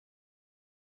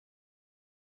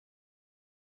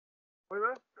Hoi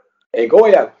man. Ik hoor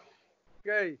je.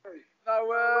 Okay.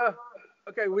 Now,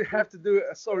 okay, we have to do.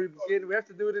 Sorry, begin. We have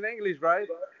to do it in English, right?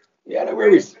 Yeah, no Okay.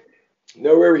 worries.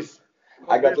 No worries.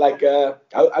 I Because we got have.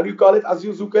 like how do you call it?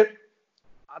 Asielzoeker?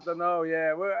 I don't know.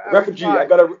 Yeah, we're Refugee. I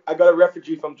fine. got a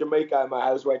refugee from Jamaica in my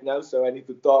house right now, so I need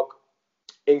to talk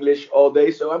English all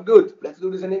day. So I'm good. Let's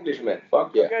do this in English, man.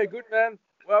 Fuck yeah. Okay, good man.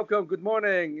 Welcome. Good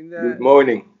morning. In Good the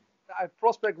morning.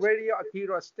 Prospect Radio,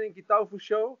 Akira Stinky Tofu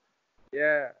show.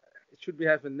 Yeah, it should be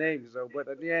have a name. So, but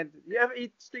at the end, you ever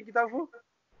eat stinky tofu?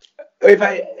 If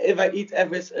I eat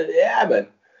Everest, yeah, man.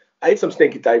 I eat some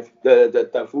stinky type the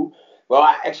tofu. Well,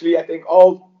 I think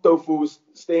all tofu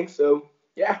stinks. So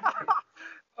yeah.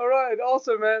 All right.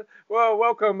 Awesome, man. Well,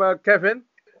 welcome, Kevin.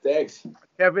 Thanks.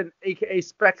 Kevin, aka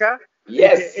Specker,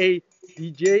 Yes. aka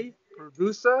DJ,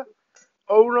 producer,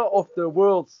 owner of the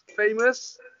world's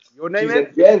famous. Your name G's it?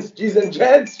 and gents. G's and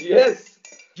gents. Yes.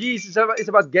 Jeez, it's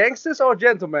about gangsters or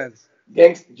gentlemen?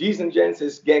 G's and gents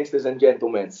is gangsters and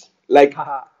gentlemen. Like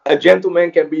Haha. a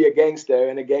gentleman can be a gangster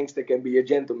and a gangster can be a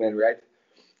gentleman, right?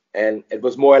 And it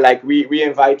was more like we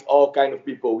invite all kind of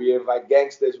people. We invite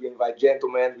gangsters, we invite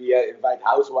gentlemen, we invite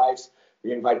housewives,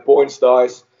 we invite porn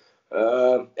stars,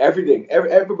 everything.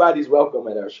 Everybody's welcome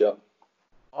at our shop.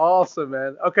 Awesome,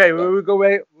 man. Okay, Yeah, we'll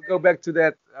go back to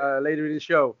that later in the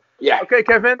show. yeah. Okay,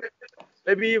 Kevin.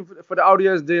 Maybe for the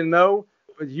audience didn't know,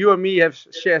 but you and me have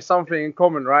shared something in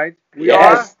common, right? We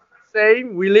are Yes,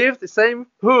 same. We live the same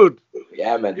hood,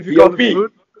 yeah, man. if you call it VOP.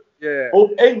 hood. Yeah.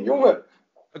 Op één, jongen.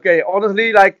 Okay,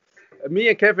 honestly, like me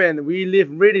and Kevin, we live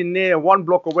really near one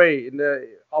block away in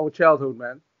our childhood,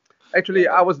 man. Yeah, Actually,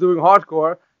 I man. was doing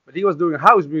hardcore, but he was doing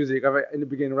house music in the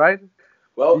beginning, right?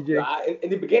 Well, DJ. in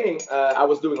the beginning, I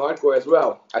was doing hardcore as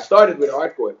well. I started with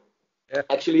hardcore. Yeah.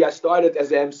 Actually, I started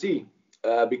as an MC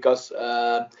because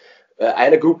I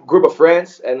had a group of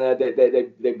friends, and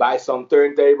they buy some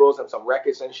turntables and some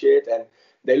records and shit, and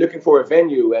they're looking for a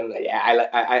venue. And yeah,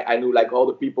 I knew like all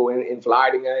the people in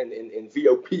Vlaardingen in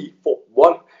VOP for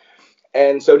one.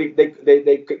 And so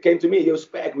they came to me, yo,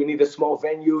 Spec, we need a small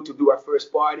venue to do our first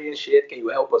party and shit. Can you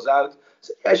help us out? I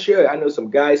said, yeah, sure. I know some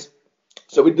guys.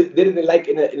 So we did it like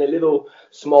in a little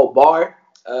small bar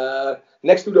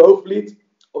next to the Hoofdvliet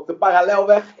op de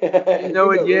Parallelweg. You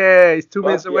know You it, know it. yeah, it's 2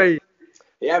 minutes Fuck yeah. away.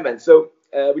 Yeah, man. So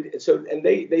and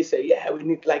they say, yeah, we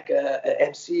need like a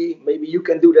MC. Maybe you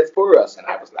can do that for us. And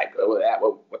I was like, oh, yeah,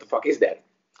 well, what the fuck is that?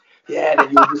 Yeah, then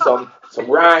you do some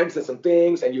rhymes and some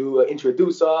things, and you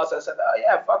introduce us. I said, oh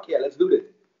yeah, fuck yeah, let's do this.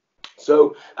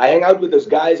 So I hang out with those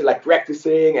guys, like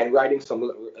practicing and writing some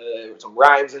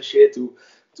rhymes and shit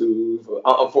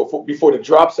for before the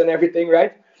drops and everything,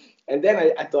 right? And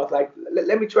then I thought like,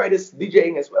 let me try this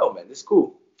DJing as well, man. This is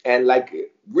cool. And like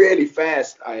really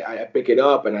fast, I pick it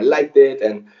up and I liked it,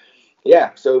 and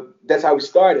yeah, so that's how we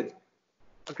started.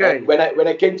 And Okay. when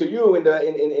I came to you in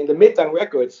the Midtown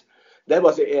Records, that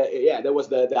was yeah, that was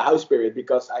the house period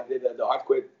because I did the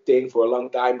hardcore thing for a long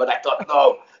time. But I thought,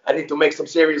 no, I need to make some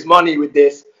serious money with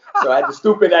this. So I had the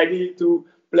stupid idea to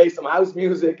play some house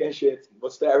music and shit. It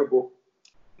was terrible.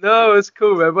 No, it's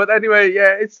cool, man. But anyway,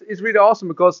 yeah, it's really awesome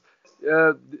because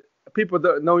uh, people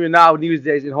don't know you now these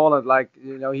days in Holland. Like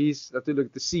he's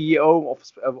natuurlijk the CEO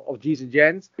of G's and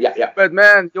Gents. Yeah, yeah. But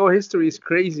man, your history is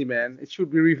crazy, man. It should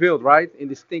be revealed, right, in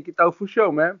the Stinky Tofu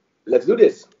show, man. Let's do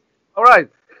this. All right,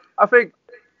 I think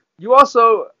you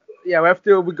also, yeah,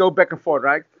 we go back and forth,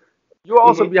 right? You're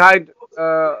also Hmm. behind.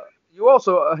 You're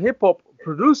also a hip hop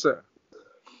producer.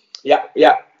 Yeah,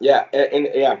 yeah, yeah. And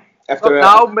yeah, Not after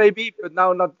now, maybe, but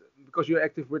now not because you're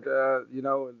active with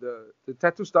the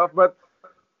tattoo stuff. But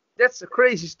that's a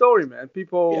crazy story, man.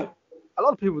 yeah. A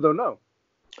lot of people don't know.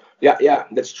 Yeah, yeah,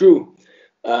 that's true.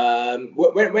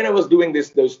 When I was doing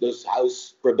those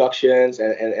house productions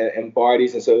and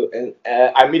parties and so and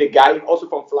I meet a guy also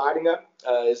from Vlaardingen.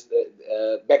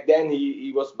 Back then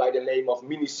he was by the name of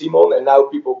Mini Simon, and now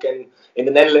people can in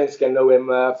the Netherlands can know him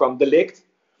from Delict,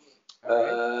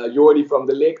 Okay. Jordi from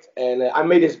Delict, and I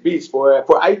made his beats for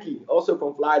Ike, also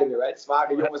from Vlaardingen, right? Zware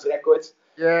Oh, Jongens Records,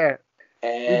 yeah,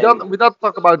 and we don't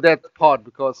talk about that part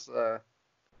because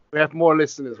we have more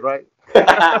listeners, right?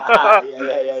 yeah, yeah,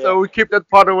 yeah, yeah. So we keep that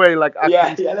part away, like Yeah,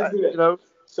 Aki's, yeah, let's do that. we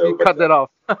So, cut that off.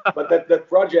 but that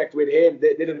project with him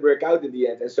didn't work out in the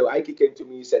end. And so Ike came to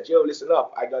me and said, "Yo, listen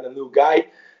up. I got a new guy.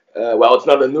 Well, it's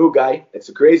not a new guy. It's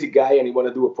a crazy guy, and he want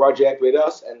to do a project with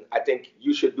us. And I think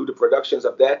you should do the productions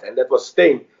of that." And that was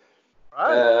Stain.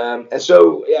 Right. And so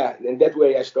yeah, in that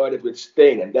way I started with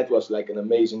Stain, and that was like an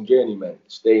amazing journey, man.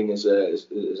 Stain is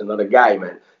another guy,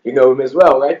 man. You know him as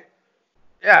well, right?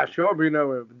 Yeah, sure, we know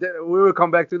it. We will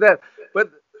come back to that. But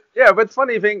yeah, but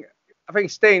funny thing I think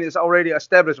Stain is already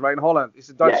established, right, in Holland. He's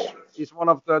a Dutch. Yeah. He's one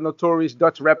of the notorious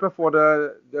Dutch rapper for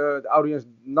the audience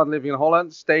not living in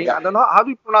Holland. Stain. Yeah. I don't know how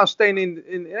do you pronounce Stain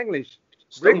in English.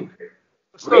 Stone.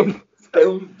 Stone.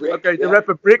 Stone. Brick. Okay, the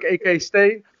rapper Brick, aka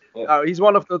Stain. Yeah. He's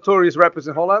one of the notorious rappers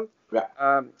in Holland.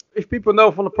 Yeah. If people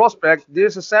know from the Prospect,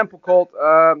 there's a sample called.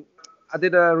 I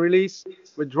did a release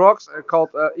with Drugs called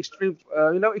Extreme.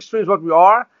 Extreme's What We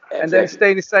Are. Exactly. And then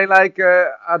Stain is saying like,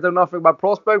 I don't know nothing about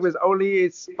Prospect, but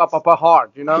it's pa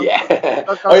hard, you know.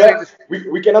 Yeah. Oh yeah.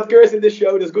 We cannot curse in this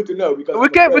show. That's good to know because we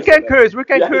can curse. We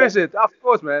can curse it, of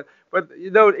course, man. But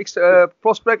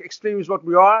Prospect Extreme is What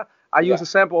We Are. I used a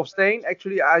sample of Stain.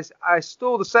 Actually, I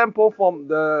stole the sample from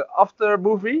the After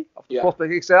movie of the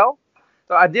Prospect XL.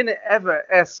 So I didn't ever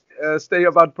ask Stain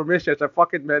about permission. I said,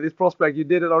 fuck it, man. This Prospect, you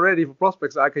did it already for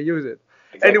Prospect, so I can use it.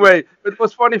 Exactly. Anyway, it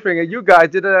was funny thing. You guys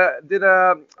did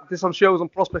some shows on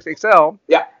Prospect XL.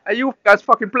 Yeah. And you guys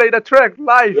fucking played that track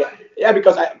live. Yeah,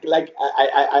 because I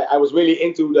was really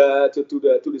into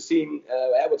the scene,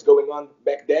 what's going on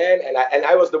back then, and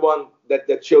I was the one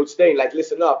that showed Stain like,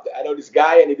 listen up, I know this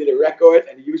guy and he did a record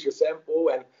and he used your sample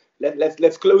and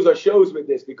let's close our shows with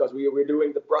this because we're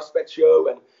doing the Prospect show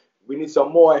and we need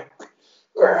some more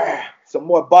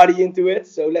body into it.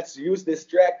 So let's use this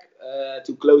track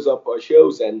to close up our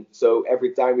shows. And so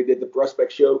every time we did the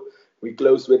Prospect show, we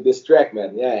closed with this track,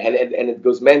 man. Yeah, and it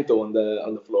goes mental on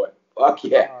the floor. Fuck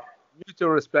yeah. Mutual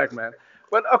respect, man.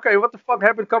 But okay, what the fuck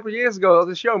happened a couple of years ago on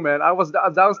the show, man? I was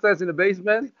downstairs in the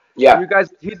basement. Yeah. You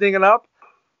guys heating it up.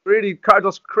 Really, it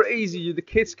was crazy. The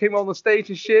kids came on the stage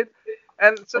and shit.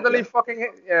 And suddenly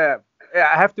I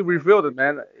have to reveal it,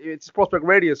 man. It's Prospect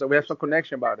Radio, so we have some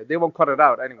connection about it. They won't cut it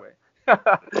out anyway.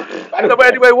 But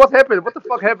anyway, what happened? What the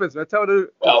fuck happens, man? Tell the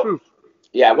truth.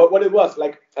 Yeah, what it was,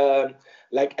 like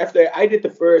after I did the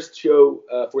first show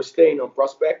for Stain on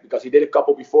Prospect, because he did a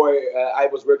couple before I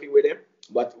was working with him.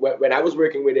 But when I was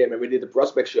working with him and we did the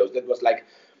Prospect shows, that was like,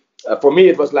 for me,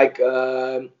 it was like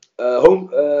the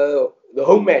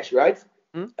home match, right?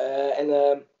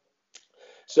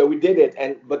 So we did it,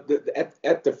 but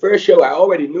at the first show, I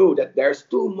already knew that there's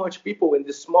too much people in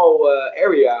this small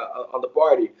area on the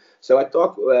party. So I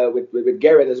talked with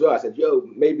Garrett as well. I said, yo,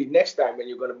 maybe next time when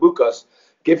you're going to book us,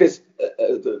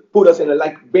 put us in a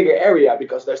bigger area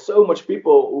because there's so much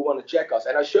people who want to check us.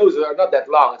 And our shows are not that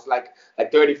long. It's like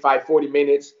 35, 40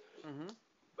 minutes.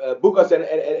 Mm-hmm. Book us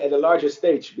at a larger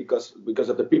stage because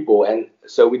of the people. And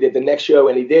so we did the next show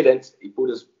and he didn't. He put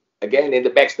us again in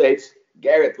the backstage.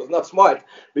 Garrett was not smart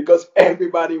because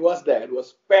everybody was there. It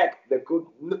was packed.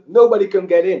 Nobody can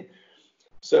get in.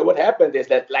 So what happened is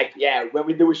that, when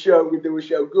we do a show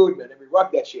good, man, and we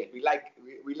rock that shit. We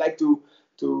like to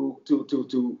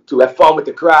have fun with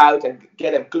the crowd and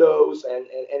get them close and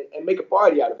make a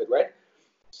party out of it, right?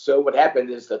 So what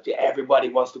happened is that everybody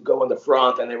wants to go on the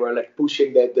front and they were like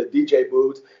pushing the DJ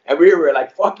booth, and we were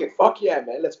like, fuck yeah,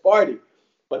 man, let's party.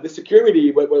 But the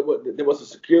security, there was a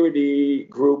security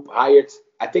group hired.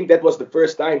 I think that was the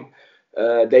first time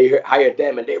they hired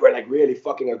them, and they were like really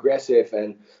fucking aggressive.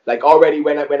 And like already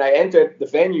when I entered the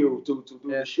venue to do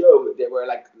the show, they were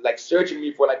like searching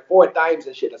me for like 4 times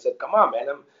and shit. I said, come on, man,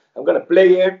 I'm gonna play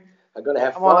here. I'm gonna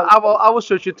have fun. I will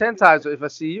search you 10 times if I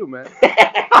see you, man.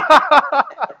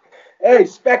 Hey,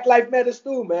 spec life matters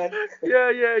too, man. Yeah,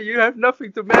 you have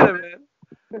nothing to matter, man.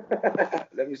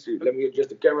 Let me see. Let me adjust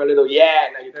the camera a little. Yeah,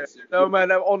 now you can see. No,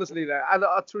 man. Honestly,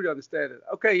 I truly understand it.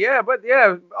 Okay,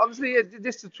 honestly,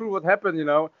 this is true. What happened, you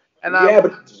know. And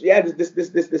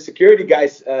the security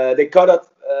guys, they cut us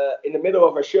in the middle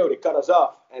of our show. They cut us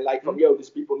off and these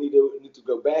people need to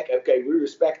go back. Okay, we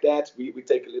respect that. We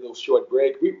take a little short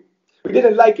break. We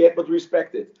didn't like it, but we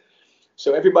respect it.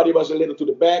 So everybody was a little to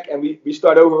the back, and we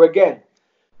start over again.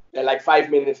 And 5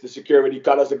 minutes, the security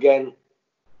cut us again.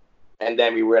 And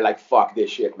then we were like, fuck this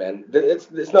shit, man.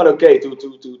 It's not okay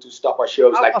to stop our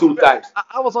shows 2 times.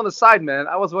 I was on the side, man.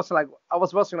 I was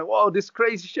watching whoa, this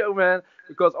crazy show, man.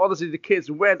 Because honestly, the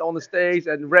kids went on the stage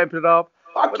and ramped it up.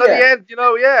 Fuck but at the end,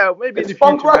 maybe it's in the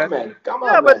future, rock, man. Come on,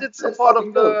 yeah, man. but it's part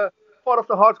of the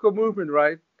hardcore movement,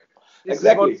 right?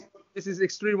 This is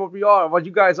extreme what we are, what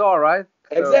you guys are, right?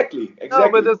 Exactly. No,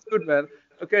 but that's good, man.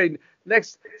 Okay,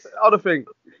 next other thing.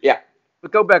 Yeah. We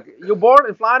go back. You're born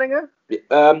in Vlaardingen?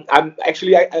 I'm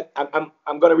actually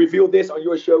I'm gonna reveal this on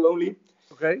your show only.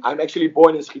 Okay. I'm actually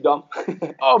born in Schiedam.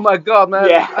 Oh my god, man!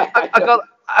 Yeah.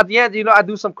 at the end, I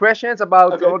do some questions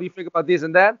about Okay. what do you think about this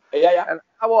and that. Yeah. And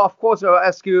I will, of course,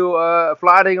 ask you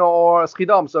Vlaardingen or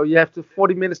Schiedam. So you have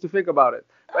 40 minutes to think about it.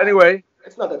 But anyway.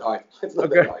 It's not that hard. It's not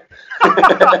Okay. that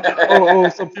hard. oh,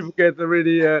 some people get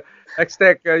really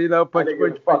hectic, I don't punch. give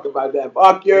a fuck about them.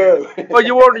 Fuck you. Well,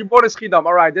 you're born in Schiedam.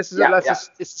 All right. This is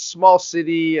it's a small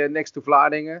city next to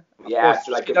Vlaardingen. Of course, it's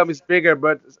like Schiedam is bigger,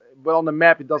 but on the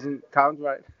map it doesn't count,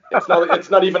 right? It's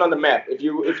not even on the map. If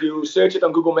you search it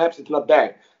on Google Maps, it's not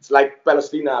there. It's like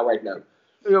Palestine right now.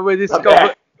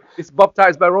 It's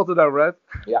baptized by Rotterdam, right?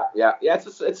 Yeah.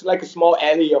 It's like a small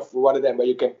alley of one of them where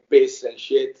you can piss and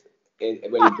shit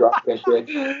when you drunk and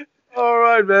shit. All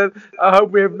right, man. I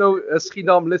hope we have no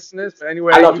Schiedam listeners.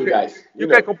 Anyway, I love you guys. You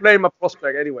can complain my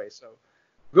prospect anyway. So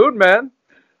good, man.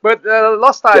 But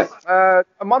last time,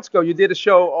 a month ago, you did a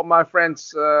show on my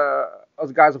friends,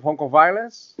 the guys of Hong Kong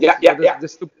Violence. Yeah. The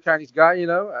stupid Chinese guy,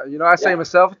 I say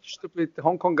myself, stupid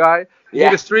Hong Kong guy. You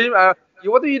did a stream.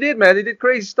 What you did, man? You did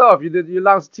crazy stuff. You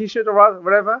launched a T-shirt or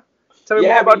whatever. Tell me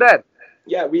more about that.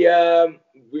 Yeah, we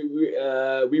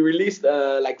released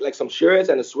like some shirts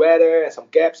and a sweater and some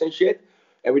caps and shit,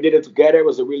 and we did it together. It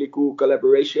was a really cool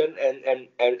collaboration. And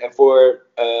for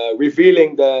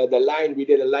revealing the line, we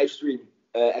did a live stream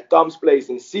at Tom's place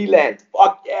in Sealand.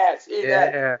 Fuck yeah,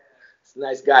 Sealand. Yeah. It's a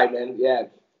nice guy, man. Yeah,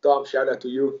 Tom, shout out to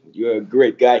you. You're a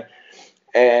great guy.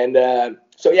 And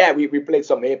so yeah, we played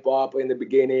some hip hop in the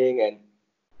beginning and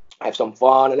have some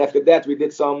fun, and after that we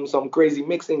did some crazy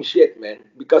mixing shit, man,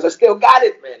 because I still got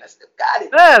it, man.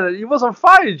 Man, you was on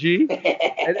fire, G.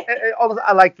 and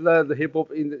I like the hip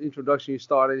hop in the introduction you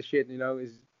started and shit,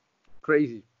 is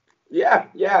crazy. Yeah,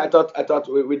 I thought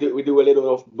we do a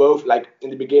little of both. Like in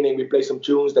the beginning we play some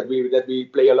tunes that we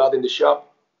play a lot in the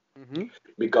shop,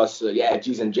 because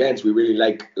G's and Gents, we really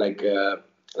like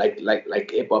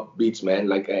hip hop beats, man,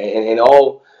 like in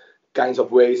all kinds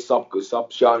of ways, sub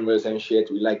genres and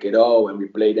shit. We like it all, and we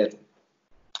play that.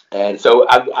 And so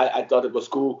I thought it was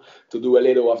cool to do a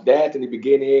little of that in the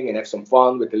beginning and have some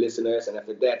fun with the listeners. And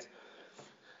after that,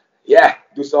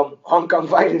 do some Hong Kong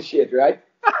violence shit, right?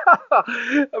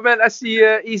 Man, I see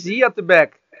Easy at the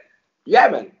back. Yeah,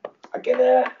 man. I can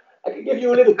give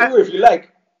you a little tour if you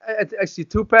like. I see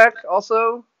Tupac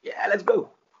also. Yeah, let's go.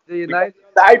 The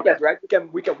iPad, right?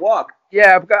 We can walk.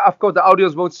 Yeah, of course the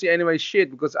audios won't see anyway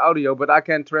shit because audio, but I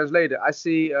can translate it. I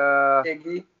see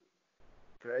Biggie.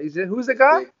 Crazy. Who's the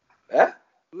guy? Huh?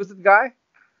 Who's the guy?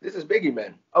 This is Biggie,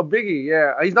 man. Oh, Biggie,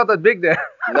 yeah. He's not that big there.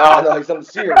 No, he's on the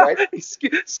serum, right? He's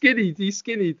skinny. He's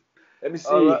skinny. Let me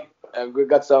see. We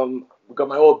got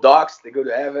my old dogs. They go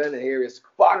to heaven, and here is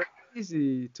fuck.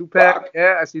 Easy. Tupac. Fuck.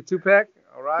 Yeah, I see Tupac.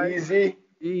 All right. Easy.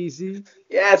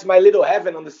 Yeah, it's my little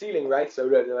heaven on the ceiling, right? So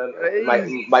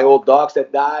my old dogs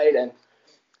that died and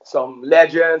some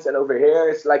legends, and over here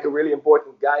it's like a really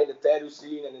important guy in the tattoo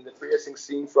scene and in the piercing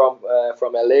scene from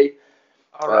LA.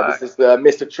 All right. This is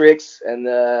Mr. Tricks, and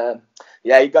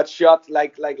he got shot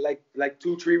like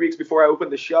 2-3 weeks before I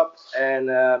opened the shop, and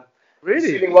really? The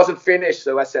ceiling wasn't finished,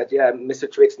 so I said,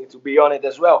 Mr. Tricks needs to be on it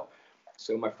as well.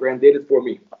 So my friend did it for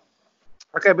me.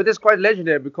 Okay, but it's quite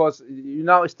legendary because you're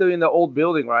now still in the old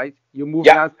building, right? You're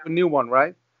moving out to a new one,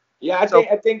 right? Yeah, I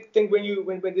think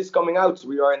when this is coming out,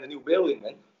 we are in the new building,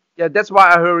 man. Yeah, that's why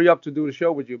I hurry up to do the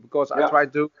show with you, because I try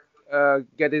to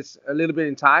get this a little bit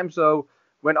in time. So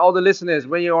when all the listeners,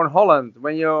 when you're in Holland,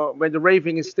 when the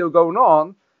raving is still going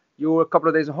on, you're a couple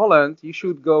of days in Holland, you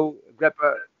should go grab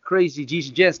a crazy G's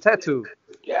and Gents tattoo.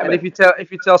 Yeah, and man. if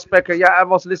you tell Specker, I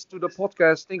was listening to the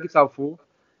podcast Stinky Tofu,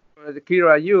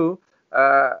 Akira, you.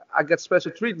 I get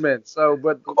special treatment. So,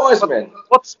 but of course, man.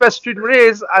 What special treatment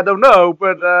is, I don't know.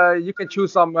 But you can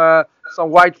choose some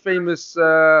white famous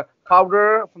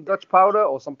powder, from Dutch powder,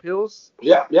 or some pills.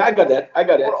 Yeah, I got that.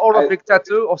 Or a big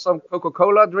tattoo, or some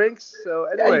Coca-Cola drinks. So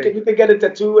anyway, you can get a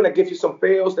tattoo, and I give you some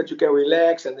pills that you can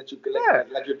relax, and that you can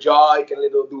like your jaw. You can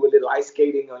do a little ice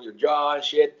skating on your jaw and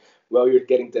shit while you're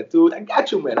getting tattooed. I got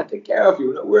you, man. I take care of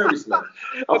you. No worries, man.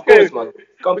 Of course, man.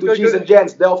 Come to G's and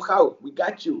Gents, Delft Gauw. We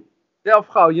got you.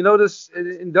 Delft Gauw. You know this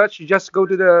in Dutch. You just go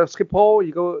to the Schiphol.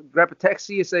 You go grab a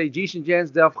taxi and say G's and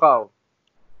Gents, Delft Gauw.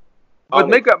 But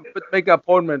make an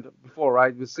appointment before,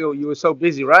 right? You were so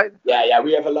busy, right? Yeah.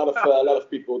 We have a lot of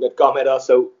people that come at us.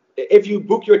 So if you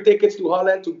book your tickets to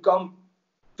Holland to come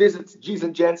visit G's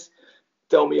and Gents,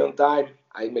 tell me on time.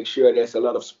 I make sure there's a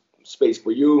lot of space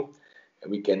for you,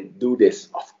 and we can do this.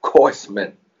 Of course,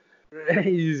 man.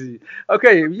 Easy.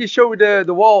 Okay, you show the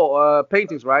wall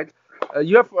paintings, right?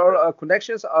 You have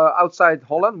connections outside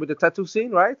Holland with the tattoo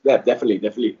scene, right? Yeah,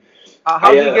 definitely.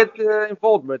 How do you get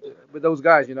involved with those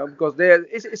guys? Because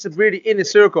it's a really inner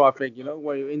circle, I think.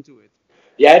 When you're into it.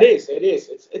 Yeah, it is. It is.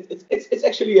 It's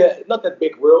actually not that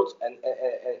big world, and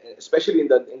especially in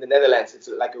the Netherlands, it's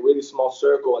like a really small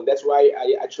circle, and that's why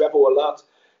I travel a lot.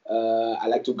 I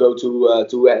like to go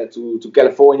to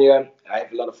California. I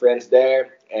have a lot of friends there,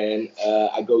 and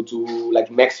I go to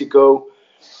like Mexico.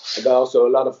 I got also a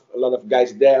lot of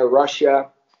guys there, Russia,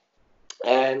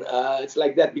 and it's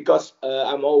like that because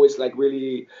I'm always like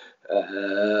really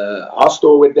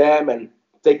hostile with them and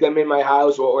take them in my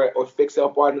house or fix the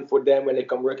apartment for them when they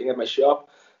come working at my shop.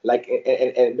 Like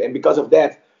and because of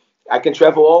that, I can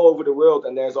travel all over the world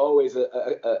and there's always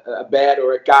a bed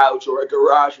or a couch or a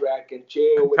garage where I can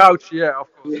chill with. Couch, yeah, of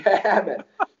course. Yeah, man.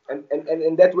 And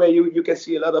in that way you can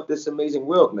see a lot of this amazing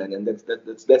world, man, and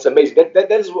that's amazing.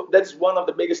 That's one of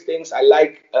the biggest things I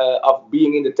like of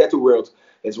being in the tattoo world.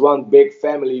 It's one big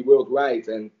family worldwide,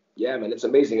 and yeah, man, it's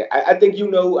amazing. I think you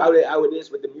know how it is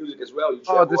with the music as well. You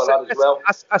Oh, travel a lot as well.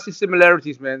 I see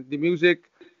similarities, man. The music,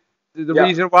 the Yeah,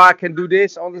 reason why I can do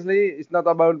this, honestly, it's not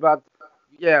about that.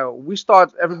 Yeah, we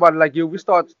start, everybody like you, we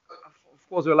start, of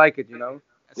course, we like it, And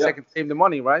yeah. second, save the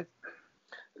money, right?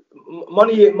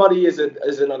 Money is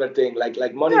another thing.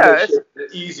 Like money Yeah, makes it's,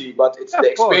 shit easy, but it's yeah, the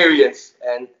of course. experience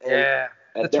Yeah.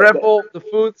 The and that travel, the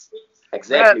food. Man,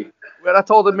 exactly. when I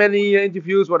told in many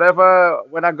interviews, whatever,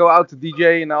 when I go out to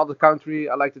DJ in other country,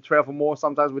 I like to travel more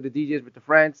sometimes with the DJs, with the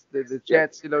friends, the Yeah,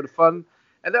 chats, the fun.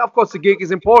 And then, of course, the gig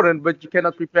is important, but you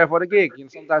cannot prepare for the gig.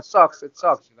 Sometimes it sucks. But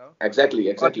at the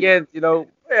exactly. end,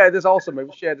 yeah, it is awesome, man.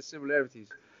 We share the similarities.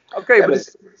 Okay, Yeah, but man.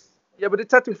 it's, yeah, but the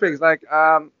tattoo things, like,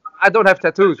 I don't have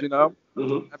tattoos.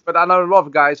 Hmm. But I know a lot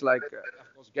of guys, like, of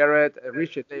course, Garrett,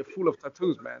 Richard, they're full of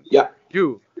tattoos, man. Yeah.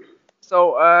 You.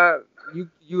 So,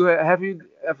 you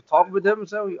ever talked with them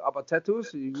so about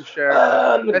tattoos? You share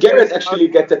Garrett experience about actually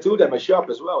it? get tattooed at my shop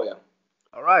as well. Yeah,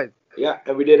 All right. yeah,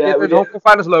 and He has we the did. Hong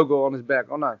Finance logo on his back,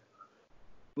 or not?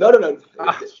 No.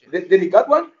 Ah, shit. Did he got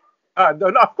one? No,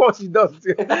 of course he doesn't.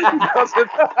 He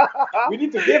doesn't. We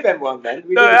need to give him one, man.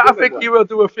 We No, need to I give him think one. he will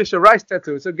do a Fisher Rice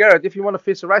tattoo. So, Garrett, if you want a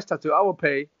Fisher Rice tattoo, I will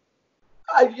pay.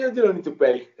 You don't need to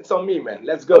pay. It's on me, man.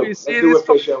 Let's Oh, go. you see, Let's it do is a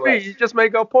fucking fish and free. rice. You just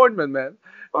make an appointment, man.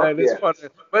 Fuck Man, it's yeah. fun.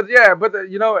 But yeah,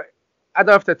 I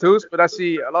don't have tattoos, but I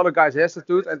see a lot of guys have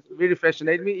tattoos, and it really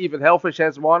fascinate me. Even Hellfish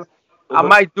has one. I Uh-huh.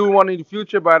 might do one in the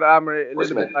future, but I'm a Awesome,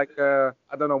 little bit man. like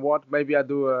I don't know what. Maybe I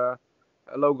do a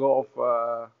logo of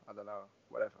I don't know,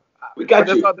 whatever. We But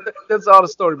got you. that's all the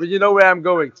story. But you know where I'm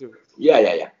going to.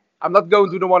 Yeah. I'm not going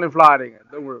to the one in Vlaardingen.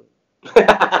 Don't worry.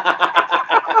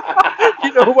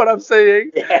 You know Yeah, what I'm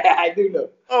saying? I do know.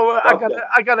 Oh, well, Fuck that.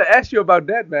 I gotta ask you about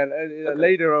that, man, Okay.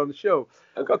 later on the show.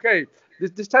 Okay. Okay,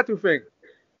 this tattoo thing.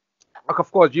 Like,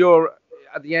 of course, you're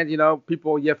at the end.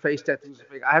 People face tattoos. And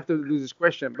thing. I have to do this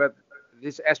question, but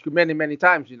this asked you many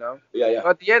times. Yeah. So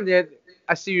at the end,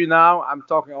 I see you now. I'm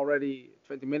talking already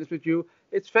 20 minutes with you.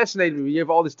 It's fascinating. You have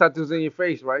all these tattoos in your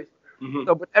face, right? Hmm.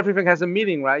 So, but everything has a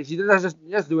meaning, right? You don't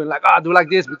just doing like, I do like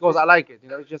this because I like it.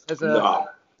 It just No.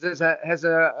 has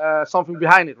a something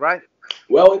behind it, right?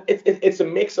 Well, it's a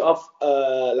mix of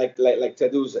like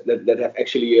tattoos that have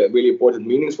actually really important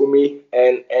meanings for me,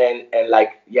 and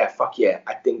like yeah, fuck yeah,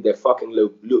 I think they fucking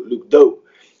look dope,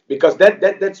 because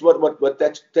that's what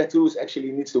tattoos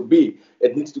actually needs to be.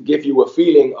 It needs to give you a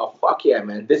feeling of fuck yeah,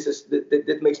 man.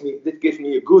 That gives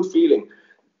me a good feeling.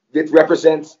 That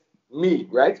represents me,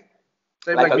 right?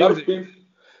 Same Like like a lot of music. people.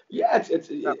 Yeah,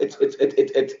 Yeah.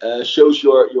 it shows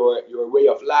your way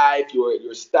of life,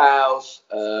 your styles,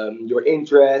 your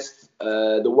interests,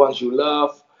 the ones you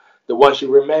love, the ones you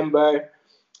remember.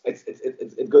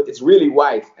 It's really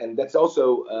wide, and that's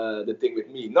also the thing with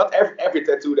me. Not every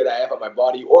tattoo that I have on my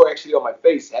body or actually on my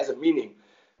face has a meaning.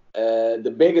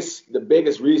 The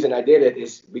biggest reason I did it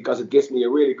is because it gives me a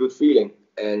really good feeling,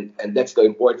 and that's the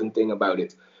important thing about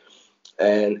it.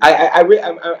 And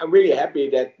I'm really happy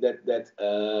that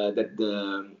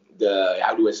the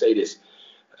how do I say this?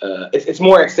 It's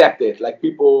more accepted. Like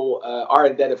people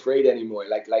aren't that afraid anymore.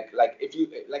 Like if you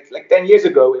like 10 years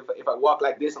ago, if I walk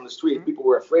like this on the street, Mhm. people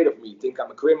were afraid of me, think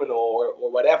I'm a criminal or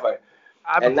whatever.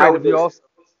 I'm And afraid of you nowadays, also.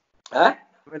 huh?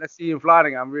 When I see you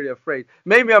flying, I'm really afraid.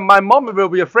 Maybe my mom will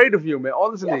be afraid of you, man. Yeah,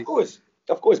 Honestly.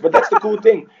 of course. But that's the cool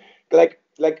thing.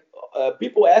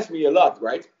 People ask me a lot,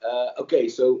 right? Okay,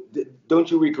 so don't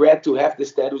you regret to have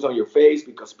this tattoos on your face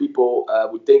because people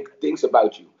would think things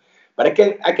about you? But I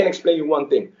can explain you one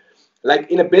thing.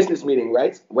 Like in a business meeting,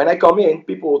 right? When I come in,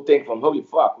 people will think from holy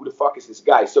fuck, who the fuck is this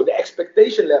guy? So the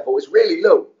expectation level is really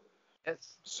low.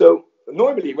 Yes. So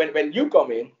normally, when you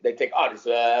come in, they think, oh, this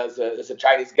is a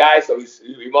Chinese guy, so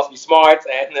he must be smart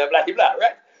and blah blah blah,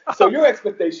 right? So your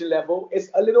expectation level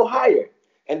is a little higher,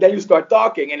 and then you start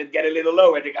talking, and it get a little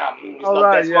lower. And think, he's All not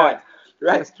right. that Yeah. smart.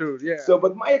 right? That's true. Yeah. So,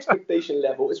 but my expectation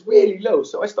level is really low.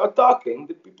 So I start talking.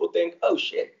 The people think, oh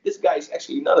shit, this guy is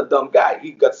actually not a dumb guy.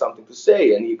 He got something to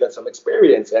say and he got some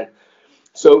experience. And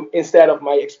so instead of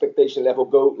my expectation level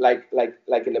go like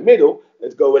in the middle,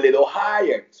 let's go a little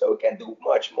higher. So it can do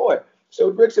much more. So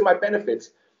it works in my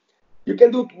benefits. You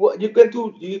can do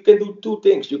two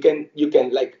things. You can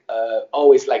like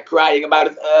always like crying about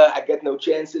it. I get no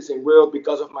chances in world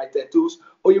because of my tattoos,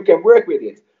 or you can work with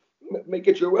it, make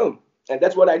it your own. And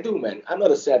that's what I do, man. I'm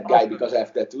not a sad guy because I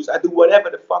have tattoos. I do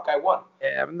whatever the fuck I want.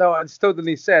 Yeah, no, it's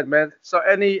totally sad, man. So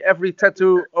every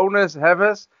tattoo owners have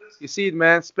us. You see it,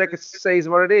 man. Spec says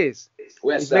what it is.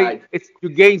 West side. You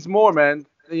gains more, man,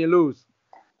 than you lose.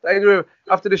 Anyway,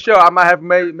 after the show, I might have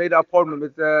made an appointment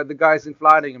with the guys in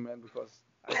Vlaardingen, man, because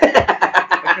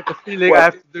I get the feeling I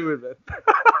have to do it, man.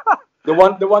 the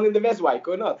one in the Westwijk,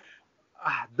 or not?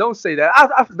 Don't say that.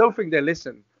 I don't think they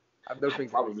listen. I don't think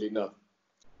probably not.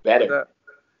 Better.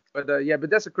 But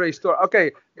that's a crazy story.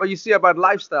 Okay, but you see about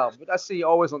lifestyle. But I see you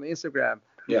always on Instagram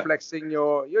flexing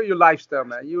your lifestyle,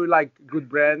 man. You like good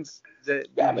brands, the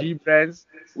G brands.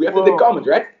 We have the comment,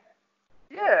 right?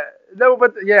 Yeah, no,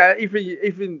 but yeah,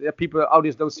 even people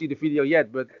audience don't see the video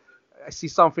yet, but I see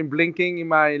something blinking in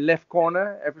my left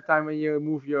corner every time when you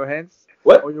move your hands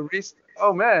or your wrist.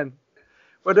 Oh man,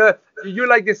 but you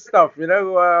like this stuff, you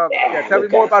know? Tell me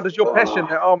more about your passion.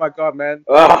 Oh my god, man! Keep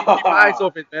my eyes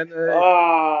off it, man.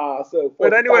 So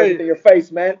but anyway, in your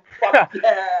face, man. Fuck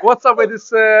yeah. What's up with this,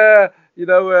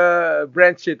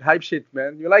 brand shit, hype shit,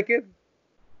 man? You like it?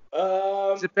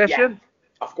 Is it passion? Yeah.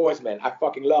 Of course, man. I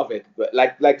fucking love it. But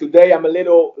like today, I'm a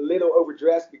little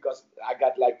overdressed because I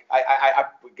got like I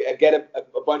get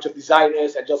a bunch of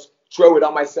designers and just throw it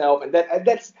on myself, and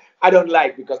that's I don't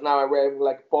like because now I'm wearing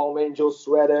like Palm Angel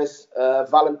sweaters,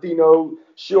 Valentino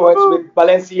shorts with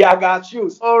Balenciaga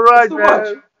shoes. All right, it's too man.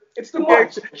 Much. It's too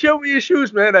much. Show me your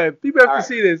shoes, man. People have to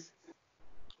see this.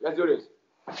 Let's do this.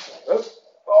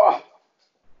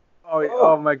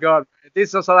 Oh my god.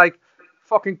 This is like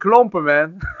fucking klompen,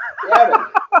 man. Yeah, man.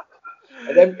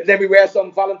 And then we wear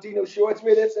some Valentino shorts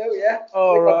with it, so yeah.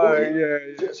 All right,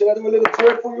 yeah. Should I do a little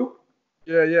twerk for you?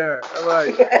 Yeah, all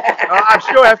right. I'm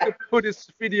sure I have to put this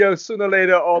video sooner or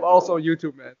later on also on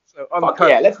YouTube, man. So fuck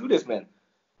yeah, let's do this, man.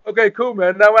 Okay, cool,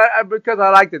 man. Now, because I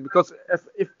liked it, because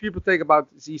if people think about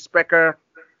the SPCKR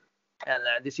and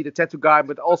they see the tattoo guy,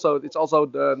 but also it's also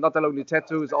not only the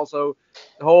tattoo, it's also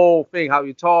the whole thing, how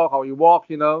you talk, how you walk,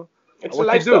 you know. It's what a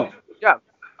lifestyle. you do. Yeah.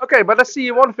 Okay, but let's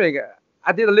see one thing.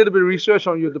 I did a little bit of research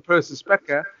on you, the person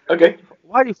SPCKR. Okay.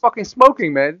 Why are you fucking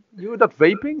smoking, man? You're not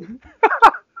vaping?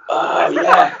 Oh,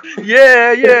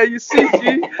 yeah. yeah, you see,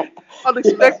 G?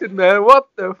 Unexpected, man. What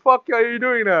the fuck are you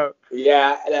doing now?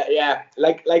 Yeah.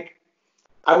 Like,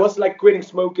 I was like quitting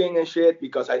smoking and shit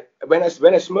because when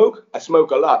I smoke, I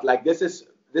smoke a lot. Like this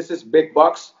is big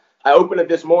box. I opened it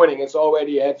this morning. It's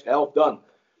already half done.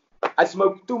 I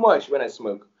smoke too much when I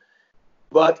smoke,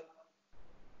 but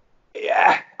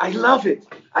yeah, I love it.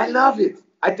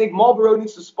 I think Marlboro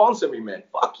needs to sponsor me, man.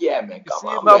 Fuck yeah, man. Come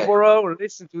on, Marlboro, man.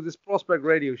 Listen to this Prospect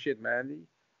Radio shit, man.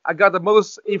 I got the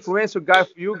most influential guy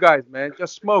for you guys, man.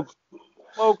 Just smoke.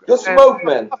 Just smoke,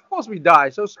 man. Of course we die,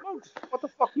 so smoke. What the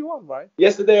fuck you want, right?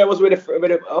 Yesterday I was with a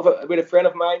friend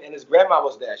of mine, and his grandma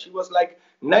was there. She was like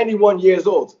 91 years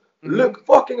old. Mm-hmm. Look,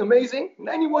 fucking amazing.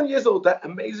 91 years old. That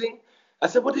amazing. I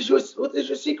said, what is your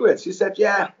secret? She said,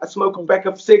 yeah, I smoke a pack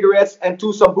of cigarettes and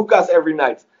 2 sambucas every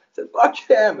night. I said, fuck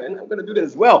yeah, man. I'm gonna do that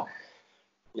as well.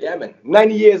 Yeah, man.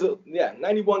 90 years old. Yeah,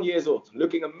 91 years old.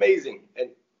 Looking amazing. And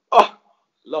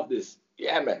love this.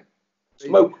 Yeah, man.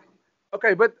 Smoke.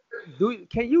 Okay, but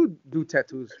can you do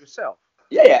tattoos yourself?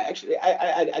 Yeah. Actually,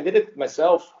 I did it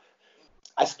myself.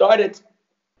 I started.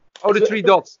 Oh, the 3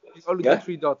 dots. Only the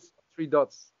 3 dots. 3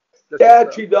 dots.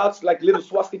 That's 3 dots, like little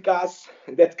swastikas,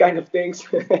 that kind of things.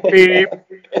 Beep.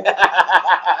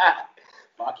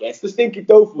 Fuck yeah, it's the Stinky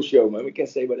Tofu show, man. We can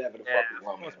say whatever the fuck we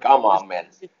want, man. Come on, man.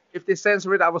 If they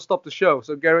censor it, I will stop the show.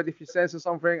 So, Garrett, if you censor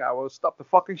something, I will stop the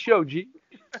fucking show, G.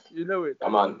 You know it.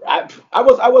 Come on. I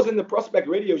was in the Prospect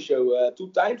Radio show 2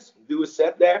 times. Do a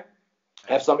set there.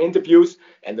 Have some interviews.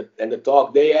 And the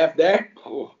talk they have there.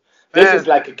 Oh, this is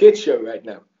like a kid's show right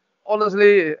now.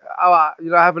 Honestly, I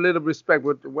have a little respect.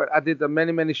 I did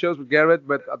many shows with Garrett,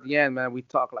 but at the end, man, we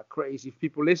talk like crazy. If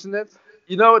people listen it,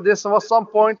 there was some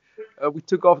point we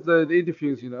took off the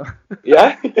interviews,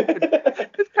 Yeah.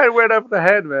 It's kind of went up the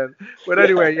head, man. But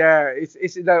anyway,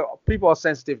 it's people are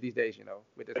sensitive these days,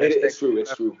 with the hashtag.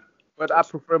 It's true. But I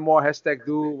prefer more hashtag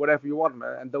do whatever you want,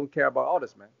 man, and don't care about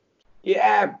others, man.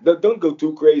 Yeah, don't go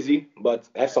too crazy, but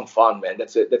have some fun, man.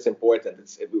 That's it. That's important.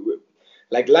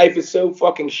 Like life is so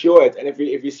fucking short, and if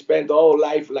you spend all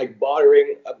life like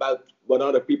bothering about what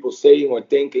other people saying or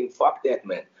thinking, fuck that,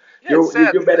 man. Yeah, it's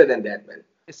sad. You're better than that, man.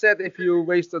 It's sad if you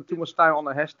wasted too much time on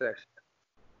the hashtags.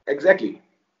 Exactly.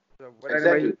 So, but anyway,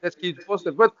 Exactly. let's keep it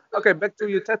positive. But okay, back to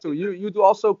your tattoo. You do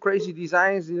also crazy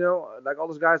designs, like all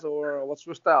those guys, or what's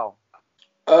your style?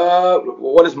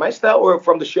 What is my style or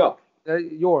from the shop?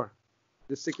 The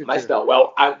My signature. style.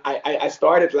 Well, I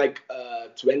started like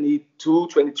 22,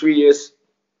 23 years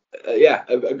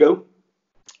ago.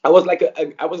 I was like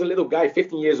I was a little guy,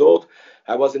 15 years old.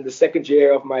 I was in the second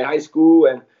year of my high school,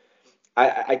 and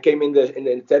I came in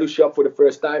the tattoo shop for the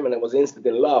first time, and I was instant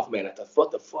in love, man. I thought,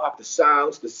 what the fuck, the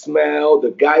sounds, the smell,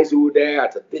 the guys who were there. I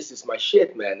thought, this is my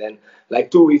shit, man. And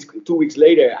like 2 weeks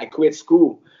later, I quit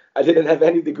school. I didn't have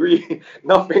any degree,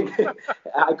 nothing.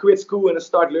 I quit school and I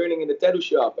started learning in the tattoo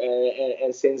shop,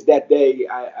 and since that day,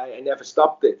 I never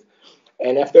stopped it.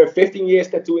 And after 15 years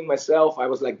tattooing myself, I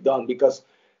was like done because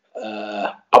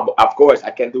of course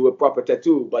I can do a proper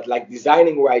tattoo, but like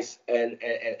designing wise and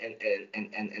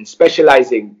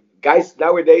specializing, guys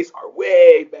nowadays are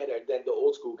way better than the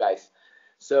old school guys.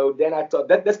 So then I thought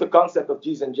that's the concept of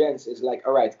G's and Gents. Is like,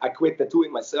 all right, I quit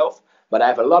tattooing myself, but I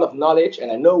have a lot of knowledge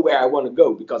and I know where I want to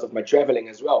go because of my traveling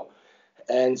as well.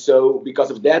 And so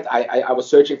because of that, I was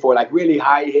searching for like really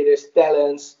high hitters,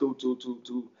 talents to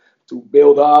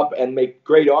build up and make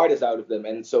great artists out of them.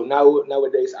 And so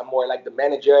nowadays I'm more like the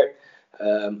manager.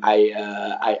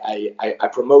 I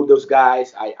promote those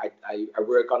guys. I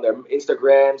work on their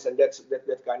Instagrams and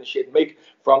that kind of shit. Make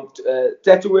from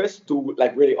tattooers to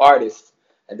like really artists.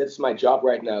 And that's my job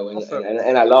right now, Awesome.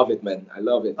 and I love it, man. I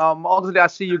love it. Honestly, I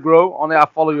see you grow. Only I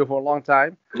follow you for a long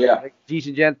time. Yeah, Like G's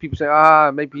and Gent, people say,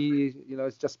 maybe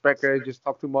it's just Becker, just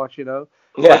talk too much, yeah,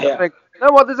 But I yeah, think,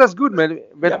 no, well, that's good, man.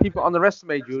 When yeah. people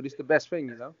underestimate you, this is the best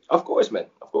thing. Of course, man.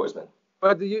 Of course, man.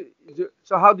 But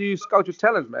so how do you scout your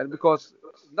talent, man? Because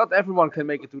not everyone can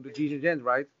make it to the G's and Gent,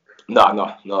 right? No,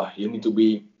 no, no. You need to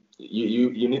be. You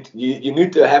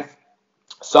need to have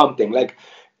something. Like,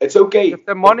 it's If okay.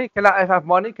 the money, can I have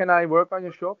money? Can I work on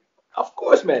your shop? Of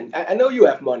course, man. I know you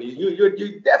have money.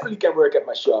 You definitely can work at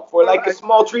my shop for Well, like a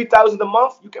small 3,000 a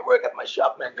month. You can work at my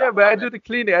shop, man. yeah, Come but I on, do man. the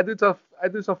cleaning. I do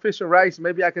some fish and rice.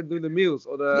 Maybe I can do the meals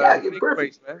or Yeah, the you're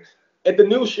perfect. takeaways, man. At the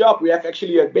new shop, we have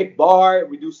actually a big bar.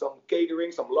 We do some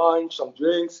catering, some lunch, some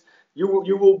drinks. You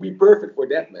will be perfect for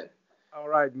that, man. All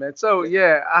right, man. So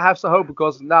yeah, I have some hope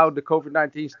because now the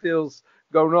COVID-19 still's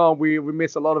going on. We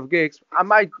miss a lot of gigs. I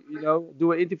might,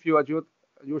 do an interview at your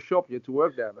shop here to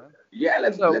work there, man. Yeah,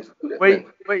 So let's do that, where man.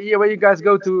 where you guys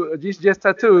go to just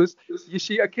tattoos, you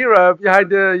see Akira behind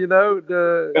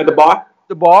the At the bar.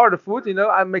 the bar, the food.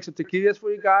 I make some tequilas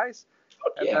for you guys,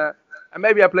 Fuck and yeah. uh, and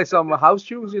maybe I play some house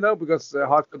tunes, because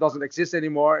hardcore doesn't exist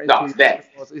anymore in No, it's Sweden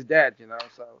that. because it's dead.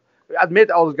 So I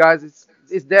admit all those guys,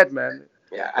 it's dead, man.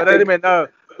 Yeah, I But think. anyway, no,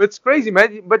 but it's crazy,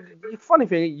 man. But the funny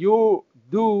thing, you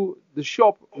do the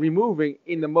shop removing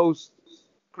in the most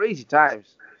crazy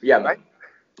times, Yeah, right? man.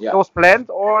 It Yeah. was planned,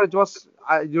 or it was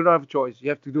you don't have a choice. You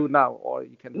have to do it now, or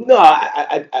you can do it. No,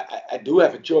 I do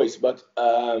have a choice, but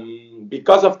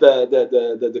because of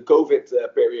the COVID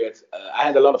period, I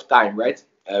had a lot of time, right?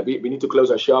 We need to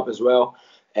close our shop as well.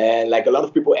 And like a lot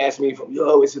of people ask me, from,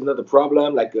 yo, is it not a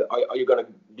problem? Like, are you going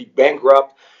to be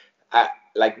bankrupt?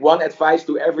 Like, one advice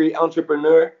to every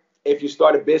entrepreneur: if you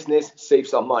start a business, save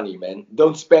some money, man.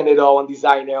 Don't spend it all on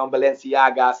designer, on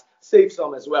Balenciagas. Save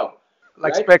some as well,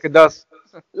 Like right? Specker does.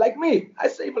 Like me, I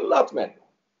save a lot, man.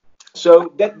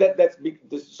 So that's big.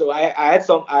 So I had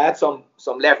some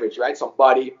leverage, right? Some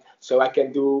body, so I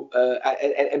can do.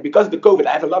 And because of the COVID,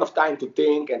 I have a lot of time to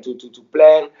think and to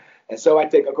plan. And so I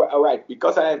think, okay, all right,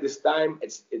 because I have this time,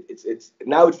 it's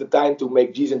now it's the time to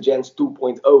make G's and Gens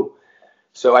 2.0.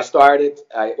 So I started,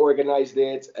 I organized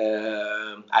it.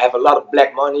 I have a lot of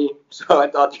black money, so I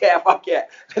thought, yeah, fuck yeah,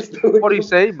 let's do What do you it.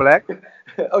 say, Black?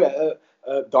 Okay,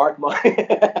 dark money.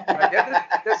 Right, yeah,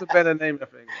 that's a better name, I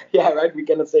think, man. Yeah, right. We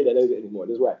cannot say that anymore.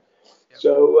 That's right. Yeah.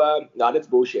 So no, that's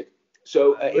bullshit.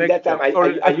 So We in make that time, jokes. I,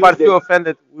 Sorry, I I everybody used it. feel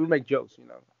offended. We make jokes.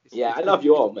 Yeah, I It's love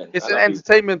you all, man. I it's an love you.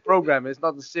 entertainment program. It's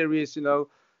not a serious,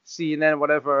 CNN,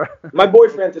 whatever. My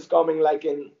boyfriend is coming like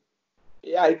in.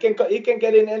 Yeah, he can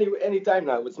get in any time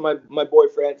now. It's my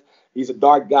boyfriend. He's a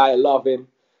dark guy. I love him.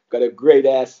 Got a great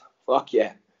ass. Fuck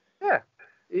yeah. Yeah,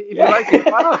 if you Yeah. like it,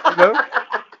 why not?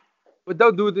 But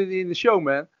don't do it in the show,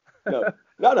 man. No,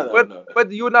 no, no, no, but no.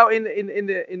 but you're now in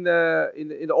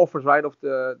the office, right, of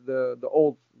the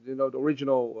old, the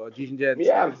original G's and Gents.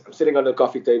 Yeah, I'm sitting on the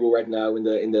coffee table right now in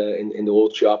the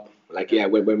old shop. Like, yeah,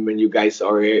 when you guys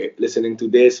are listening to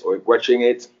this or watching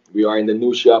it, we are in the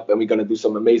new shop and we're gonna do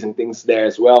some amazing things there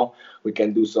as well. We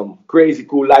can do some crazy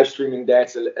cool live streaming there.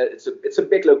 It's a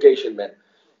big location, man.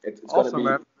 It's gonna Awesome, be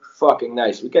man. fucking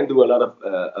nice. We can do a lot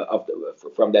of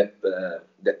from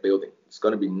that building. It's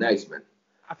gonna be nice, man.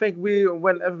 I think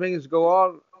when everything is go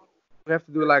on, we have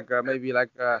to do like maybe like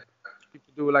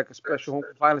people do like a special home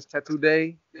violence tattoo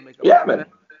day and make Yeah, a man.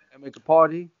 and make a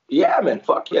party. Yeah, man.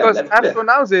 Fuck yeah. Because I have to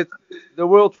announce it, the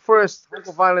world first Hong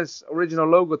Kong Violence original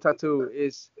logo tattoo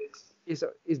is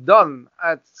done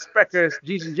at Speckers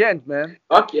Gents, man.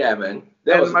 Fuck yeah, man.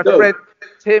 That And was my dope. friend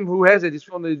Tim, who has it, is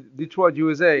from the Detroit,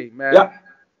 USA, man. Yeah.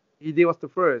 He did was the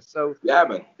first, so Yeah,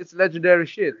 man. it's legendary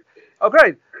shit. Oh,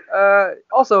 great.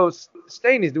 Also,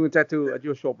 Stain is doing tattoo at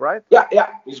your shop, right? Yeah, yeah.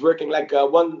 He's working like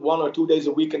 1 or 2 days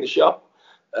a week in the shop,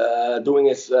 doing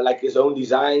his like his own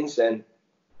designs, and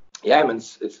yeah, man,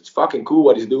 it's fucking cool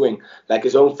what he's doing. Like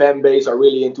his own fan base are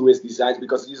really into his designs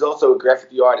because he's also a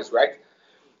graffiti artist, right?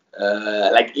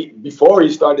 Before he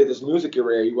started his music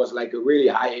career, he was like a really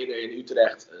high hitter in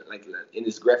Utrecht, in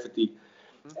his graffiti.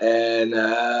 And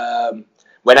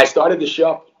when I started the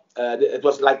shop, it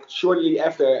was like shortly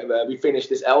after we finished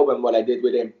this album, what I did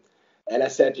with him. And I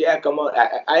said, yeah, come on.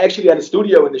 I actually had a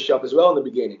studio in the shop as well in the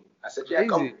beginning. I said, yeah,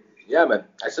 come. Yeah, man.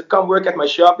 I said, come work at my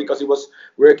shop because he was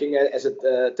working as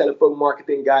a telephone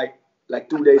marketing guy, like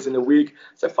 2 days in a week.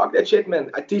 I said, fuck that shit, man.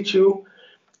 I teach you.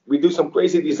 We do some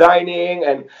crazy designing.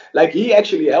 And like he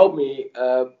actually helped me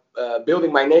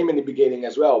building my name in the beginning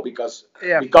as well because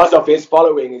of his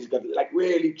following. He's got like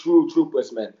really true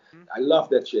troopers, man. I love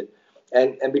that shit.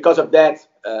 And because of that,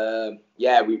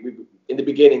 we in the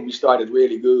beginning we started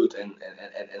really good and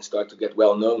start to get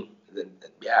well known. And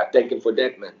yeah, thank him for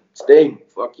that, man. Stain,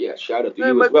 fuck yeah, shout out to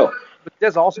you as well. But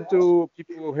there's also two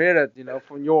people who hear that,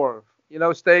 from your,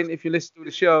 Stain. If you listen to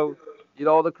the show, you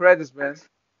know all the credits, man.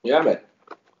 Yeah, man.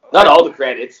 Not all the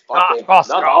credits.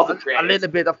 Not all the credits. A little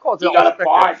bit, of course. You got a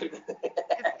part.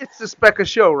 It's the Specker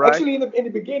show, right? Actually, in the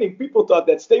beginning, people thought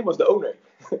that Stain was the owner.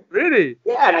 Really?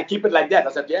 Yeah, and I keep it like that.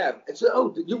 I said, yeah. And so,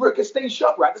 oh, you work at Stain's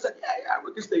shop, right? I said, yeah, I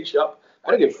work at Stain's shop.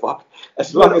 I don't give a fuck.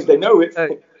 As long as they know it.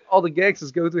 All the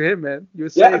gangsters go to him, man. You're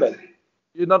safe. Yeah, man.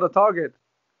 You're not a target.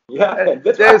 Yeah, man.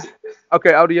 That's right.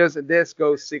 Okay, audience, and there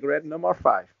goes cigarette number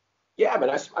 5. Yeah, man,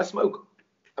 I smoke.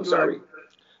 I'm sorry.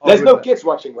 Oh, There's no kids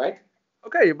watching, right?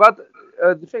 Okay, but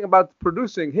the thing about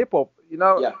producing hip-hop,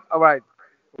 Yeah. All right,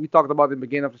 we talked about in the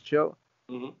beginning of the show.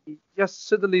 Mm-hmm. Just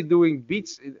suddenly doing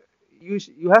beats,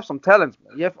 you have some talents,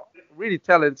 man. You have really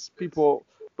talents, people,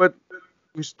 but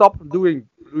we stopped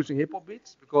producing hip-hop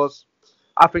beats because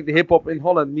I think the hip-hop in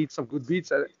Holland needs some good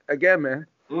beats again, man.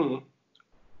 Mm-hmm.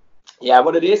 Yeah,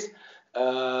 what it is,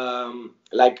 I'm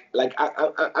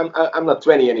not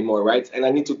 20 anymore, right? And I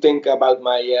need to think about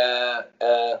my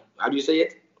how do you say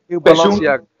it?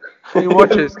 Balenciaga. He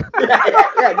watches.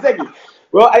 yeah, exactly.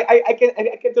 Well, I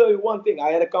can tell you one thing. I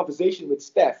had a conversation with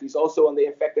Steph. He's also on the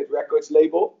Infected Records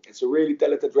label. It's a really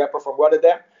talented rapper from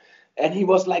Rotterdam, and he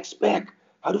was like, "Spec,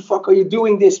 how the fuck are you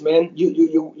doing this, man?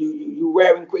 You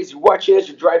wearing crazy watches,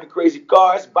 you're driving crazy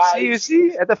cars, bikes." You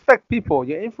see, it affects people.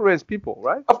 You influence people,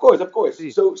 right? Of course.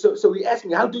 So he asked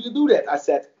me, "How do you do that?" I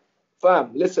said,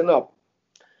 "Fam, listen up.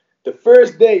 The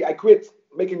first day I quit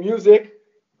making music,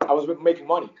 I was making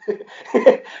money.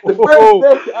 The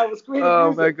first day I was quitting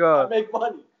music, my God. I make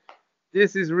money.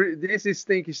 This is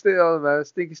stinky stuff, man.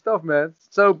 Stinky stuff, man.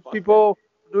 So people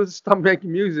do stop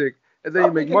making music, and then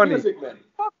you make money. Music, man.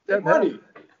 Fuck that, man. Money.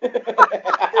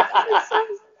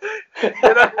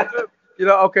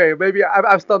 Okay, maybe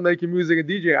I've stopped making music and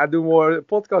DJing. I do more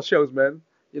podcast shows, man.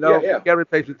 Gary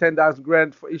pays me 10,000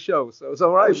 grand for each show, so it's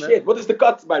all right, man. Shit, what is the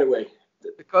cut, by the way?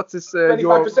 The cut is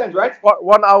 25%, right?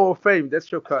 1 hour of fame.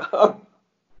 That's your cut.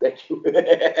 Thank you.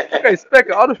 Okay, Spec,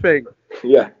 other thing.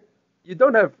 Yeah. You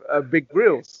don't have big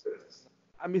grills.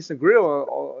 I mean, some grill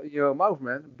on your mouth,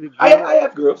 man. Big I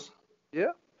have grills.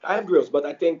 Yeah. I have grills, but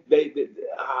I think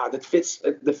that fits.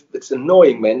 It's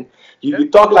annoying, man. You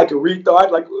talk like a retard,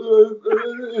 like.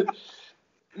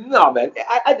 No, man.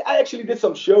 I actually did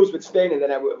some shows with Stain, and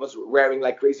then I was wearing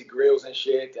like crazy grills and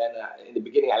shit. And in the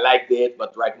beginning, I liked it,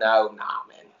 but right now, nah,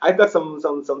 man. I've got some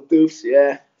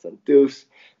toofs, some toofs.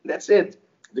 That's it.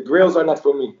 The grills are not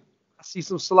for me. I see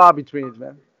some slaw between it,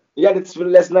 man. Yeah, that's for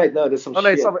last night. No, there's some shit.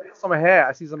 No, some hair.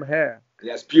 I see some hair.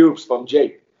 Yes, pubes from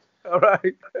Jake. All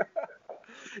right.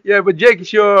 Yeah, but Jake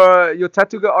is your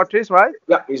tattoo artist, right?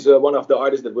 Yeah, he's one of the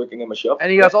artists that working in my shop.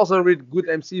 And he has also a really good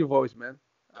MC voice, man.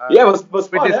 Yeah, it was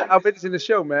fun. I bet it's in the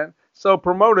show, man. So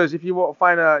promoters, if you want to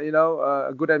find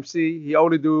a good MC, he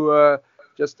only do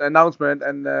just the announcement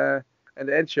and the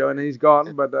end show, and he's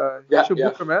gone. But you should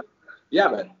book him, man. Yeah,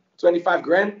 man. 25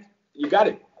 grand, you got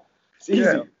it. It's easy.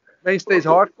 Yeah. Mainstays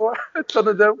hardcore.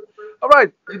 Thunderdome. All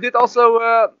right. You did also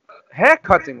hair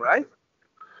cutting, right?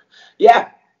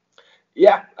 Yeah,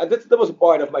 yeah. That was a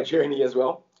part of my journey as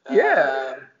well.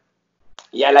 Yeah.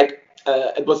 Yeah, like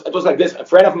it was like this. A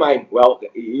friend of mine. Well,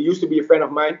 he used to be a friend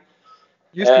of mine.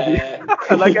 Used to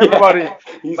be. Like everybody.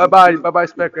 Yeah, Bye-bye,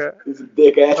 Specker. He's a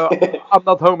dickhead. I'm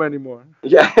not home anymore.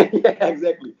 Yeah, yeah,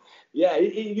 exactly. Yeah,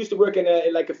 he used to work in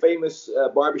like a famous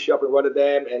barbershop in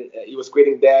Rotterdam, and he was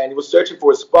quitting there, and he was searching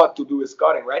for a spot to do his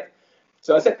cutting, right?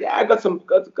 So I said, yeah, I got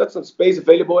some space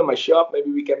available in my shop.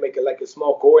 Maybe we can make it like a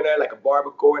small corner, like a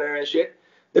barber corner and shit.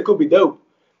 That could be dope.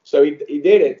 So he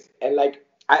did it, and like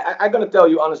I'm gonna tell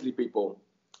you honestly, people.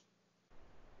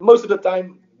 Most of the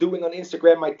time, doing on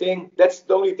Instagram my thing. That's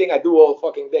the only thing I do all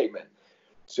fucking day, man.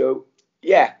 So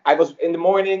yeah, I was in the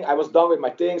morning. I was done with my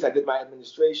things. I did my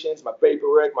administrations, my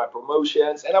paperwork, my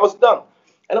promotions, and I was done.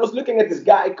 And I was looking at this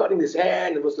guy cutting his hair,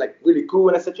 and it was like really cool.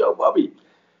 And I said, "Yo, Bobby,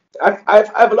 I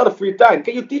have a lot of free time.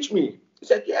 Can you teach me?" He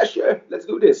said, "Yeah, sure. Let's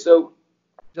do this."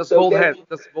 Just bald head.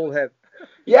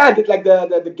 Yeah, I did like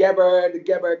the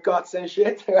gabber cuts and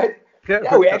shit, right? Yeah,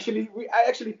 I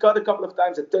actually cut a couple of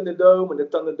times at Thunderdome and the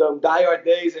Thunderdome Die Hard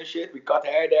days and shit. We cut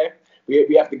hair there.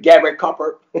 We have the gabber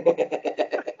copper,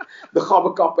 the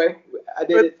gabber copper. I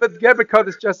did it. But gabber cut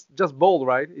is just bald,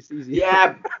 right? It's easy.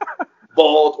 Yeah,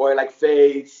 bald or like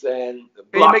fades and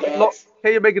blockheads.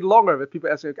 Can you make it longer? If people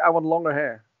ask you, I want longer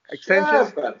hair.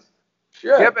 Extensions?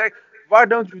 Sure. Gabber, why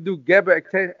don't you do gabber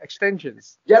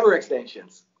extensions? Gabber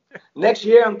extensions. Next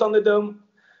year on Thunderdome,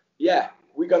 yeah,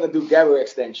 we're gonna do gabber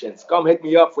extensions. Come hit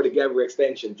me up for the gabber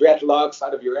extension. Dreadlocks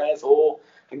out of your asshole.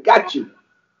 I got you.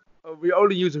 We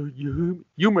only use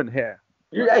human hair.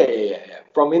 Yeah.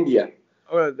 From India.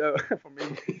 Oh, no, from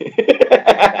India.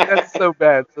 That's so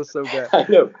bad. That's so bad. I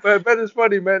know. But it's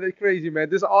funny, man. It's crazy, man.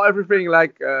 This is everything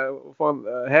like from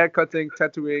hair cutting,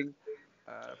 tattooing,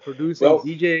 producing,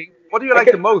 DJing. What do you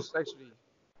like the most, actually?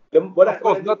 Of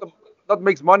course, not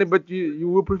makes money, but you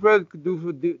would prefer to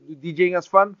do DJing as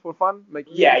fun, for fun?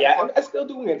 Yeah. I'm still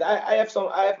doing it. I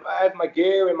have my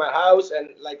gear in my house, and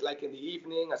like in the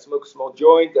evening, I smoke a small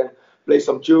joint and play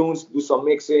some tunes, do some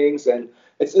mixings, and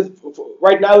it's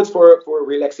right now it's for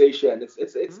relaxation.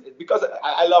 It's because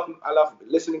I love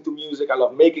listening to music. I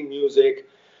love making music.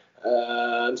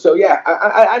 So yeah,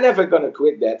 I never gonna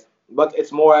quit that. But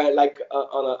it's more like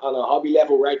on a hobby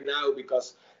level right now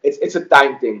because it's a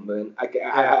time thing, man.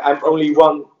 I'm only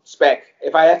one spec.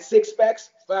 If I had 6 specs,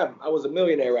 fam, I was a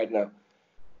millionaire right now.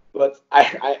 But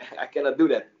I cannot do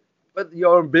that. But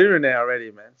you're a billionaire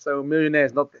already, man. So millionaire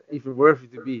is not even worthy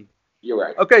to be. You're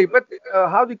right. Okay, but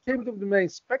how did you came to the name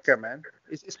Specker, man?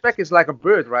 Spec is like a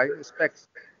bird, right? Specs.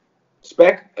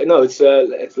 Spec? No, it's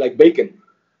like bacon.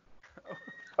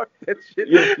 Fuck that shit.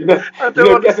 You know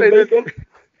Kevin Bacon?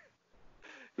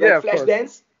 Yeah,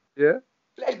 Flashdance? Yeah.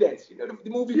 Flashdance. You know the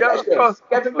movie Yeah, Flashdance?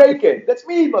 Kevin Bacon. That's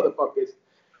me, motherfuckers.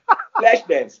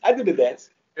 Flashdance. I do the dance.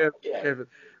 Yeah.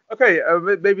 Okay,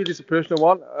 maybe this is a personal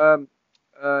one.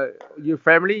 Your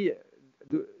family,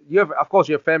 you have, of course,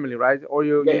 you have family, right? Or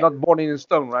you're not born in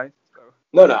stone, right?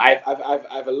 No. I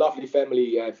have a lovely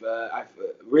family. I have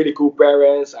really cool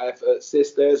parents. I have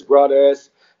sisters, brothers,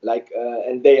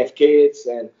 and they have kids,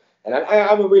 and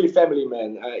I'm a really family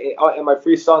man. On my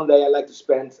free Sunday, I like to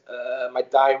spend my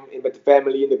time with the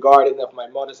family in the garden of my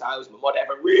mother's house. My mother have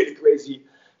a really crazy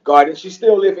garden. She's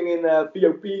still living in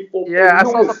POP. Yeah, I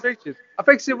saw some pictures. I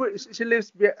think she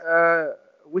lives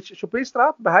which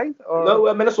Chopstickmasters behind? Or? No,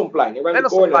 Menasonplein, around the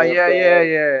corner.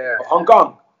 Yeah. Of Hong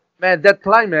Kong. Man, that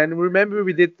plane, man. Remember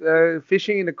we did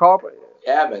fishing in the carp?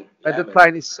 Yeah, man. That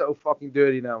plane is so fucking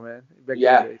dirty now, man. In the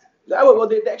days. Well,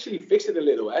 they actually fixed it a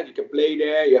little. You can play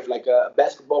there. You have like a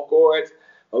basketball court.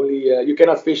 Only you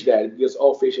cannot fish there because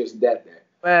all fish is dead there.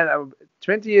 Man,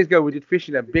 20 years ago we did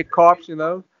fishing there, big carps, you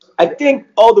know. I think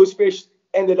all those fish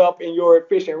ended up in your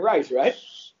fish and rice, right?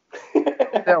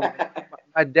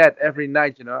 My dad every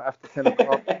night, you know, after 10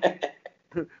 o'clock,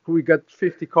 we got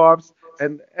 50 carbs,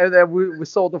 and then we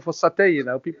sold them for satay, you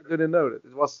know. People didn't know that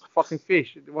it was fucking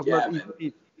fish. It was not easy to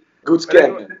eat. Good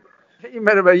scam, man.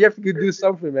 Man, you have to do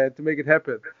something, man, to make it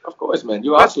happen. Of course, man.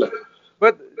 You're a hustler.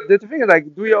 But the thing is,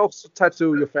 like, do you also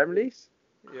tattoo your families?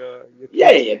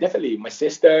 Yeah, definitely. My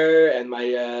sister and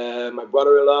my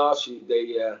brother-in-law,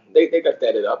 they got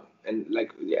tatted up, and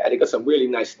they got some really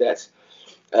nice tats.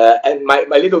 And my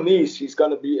little niece, she's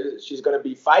gonna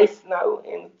be 5 now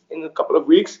in a couple of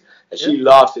weeks, and she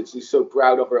loves it. She's so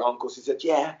proud of her uncle. She said,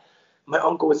 "Yeah, my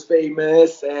uncle is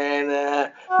famous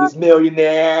and he's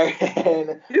millionaire,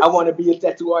 and I want to be a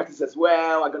tattoo artist as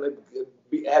well. I'm gonna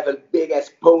have a big ass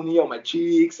pony on my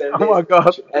cheeks and Oh my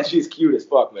God. And she's cute as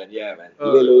fuck, man. Yeah, man.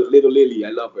 Little Lily, I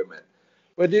love her, man.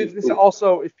 But this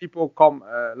also, if people come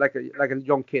like a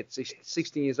young kid,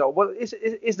 16 years old, well,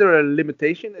 is there a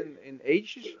limitation in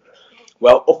ages?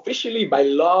 Well, officially by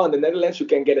law in the Netherlands, you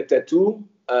can get a tattoo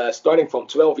starting from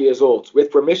 12 years old. With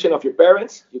permission of your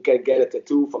parents, you can get a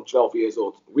tattoo from 12 years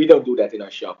old. We don't do that in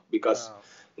our shop because,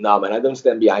 no, man, I don't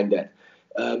stand behind that.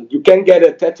 You can get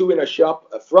a tattoo in our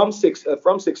shop from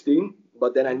 16,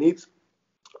 but then I need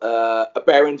a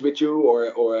parent with you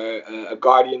or a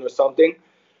guardian or something.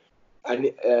 I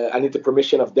need the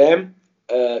permission of them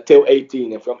till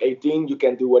 18, and from 18 you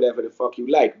can do whatever the fuck you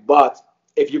like. But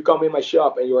if you come in my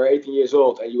shop and you are 18 years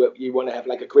old and you want to have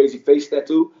like a crazy face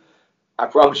tattoo, I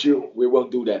promise you we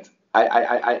won't do that.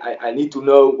 I need to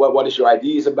know what is your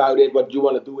ideas about it, what you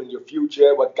want to do in your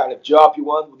future, what kind of job you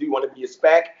want. Do you want to be a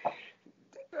spec?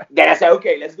 Then I say,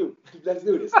 okay, let's do this.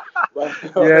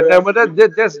 Yeah, no, but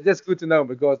that's good to know,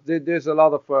 because there's a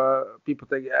lot of people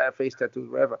think face tattoos,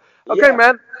 whatever. Okay, yeah.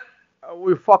 Man.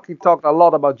 We fucking talked a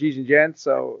lot about G's and Gents,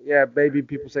 so yeah, maybe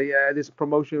people say, yeah, this is a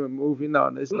promotion movie. No,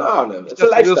 it's not. No, it's a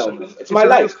lifestyle. It's my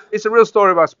life. It's a real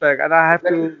story about Spec, and I have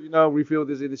to, reveal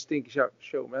this in the Stinky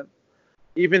show, man.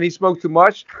 Even he smoked too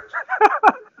much.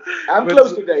 I'm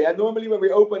closed today. Normally when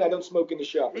we open, I don't smoke in the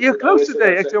shop. You're closed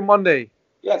today, actually on Monday.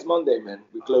 Yeah, it's Monday, man.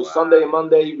 We close Sunday and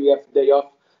Monday. We have day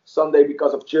off. Sunday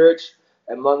because of church,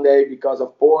 and Monday because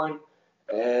of porn,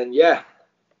 and yeah.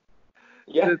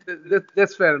 Yeah,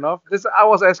 that's fair enough. I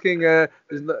was asking. I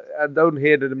don't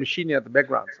hear the machining at the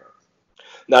background. So.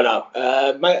 No.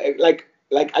 I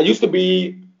used to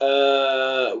be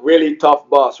really tough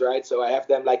boss, right? So I have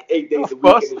them like 8 days a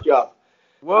week in the shop.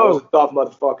 Whoa, I was a tough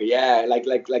motherfucker. Yeah, like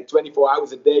 24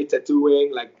 hours a day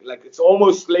tattooing. Like it's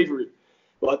almost slavery.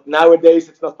 But nowadays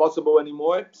it's not possible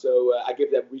anymore. So I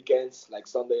give them weekends, like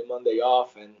Sunday and Monday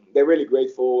off, and they're really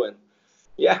grateful. And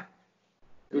yeah.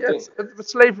 Yes, but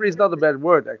slavery is not a bad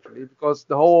word, actually, because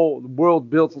the whole world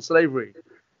built on slavery.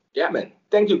 Yeah, man.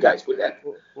 Thank you guys for that.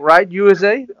 Right,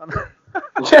 USA?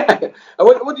 Yeah.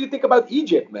 What do you think about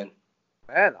Egypt, man?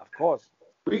 Man, of course.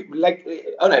 We promised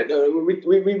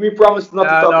not to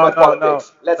talk about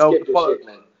politics. Let's skip this shit,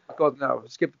 man. Of course, no.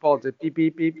 Skip the politics. Beep,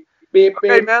 beep, beep. Beep,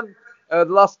 okay, beep. Man. The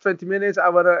last 20 minutes, I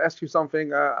want to ask you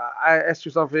something. I asked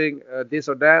you something, this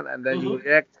or that, and then you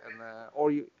react, and or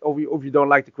if you don't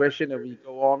like the question, and we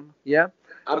go on. Yeah.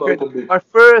 I'm open. My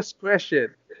first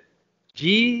question: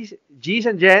 G's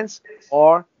and Gents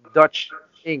or Dutch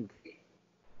ink?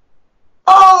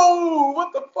 Oh,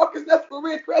 what the fuck is that for a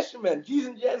weird question, man? G's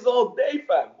and Gents all day,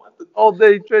 fam. All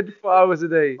day, 24 hours a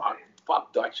day.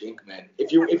 Fuck Dutch ink, man.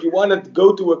 If you want to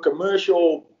go to a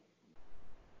commercial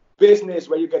business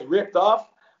where you get ripped off,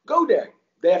 go there.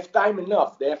 They have time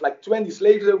enough. They have like 20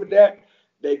 slaves over there.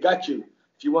 They got you.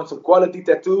 If you want some quality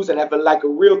tattoos and have a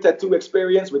real tattoo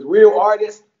experience with real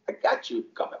artists, I got you.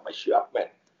 Come at my shop, man.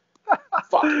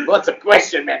 Fucking, what's a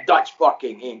question, man? Dutch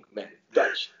fucking ink, man.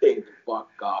 Dutch ink.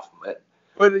 Fuck off, man.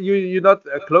 But you're not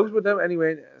close with them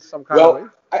anyway, some kind of way?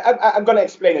 I'm gonna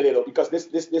explain a little, because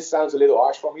this sounds a little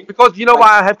harsh for me. Because you know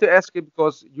why I have to ask you,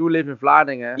 because you live in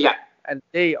Vlaardingen. Yeah. And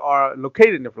they are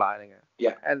located in Vlaardingen.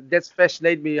 Yeah. And that's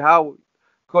fascinates me how,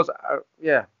 because I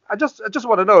just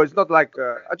want to know. It's not like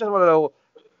I just want to know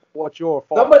what your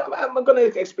fault. No, but I'm gonna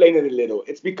explain it a little.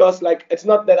 It's because it's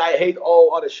not that I hate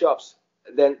all other shops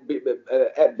than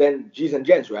G's and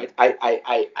Gents, right?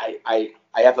 I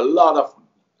have a lot of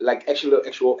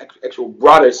actual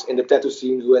brothers in the tattoo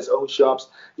scene who has own shops.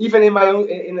 Even in my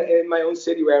own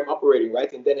city where I'm operating,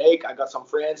 right? In Den Haag, I got some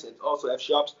friends that also have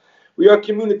shops. We are a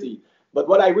community. But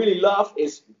what I really love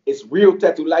is real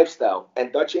tattoo lifestyle.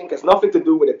 And Dutch ink has nothing to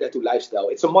do with a tattoo lifestyle.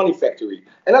 It's a money factory.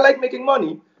 And I like making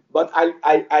money, but I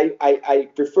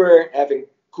prefer having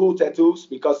cool tattoos,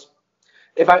 because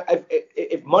if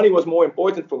money was more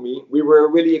important for me, we were a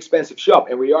really expensive shop,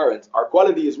 and we aren't. Our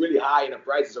quality is really high and our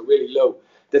prices are really low.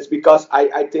 That's because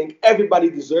I think everybody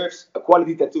deserves a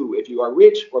quality tattoo. If you are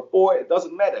rich or poor, it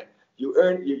doesn't matter. You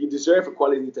deserve a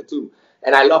quality tattoo.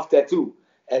 And I love tattoo.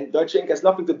 And Dutch ink has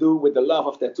nothing to do with the love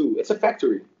of tattoo. It's a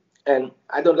factory. And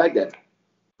I don't like that.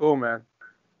 Cool, man.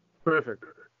 Perfect.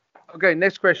 Okay,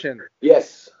 next question.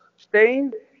 Yes.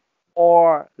 Stain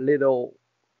or little,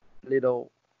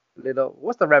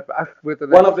 what's the rapper?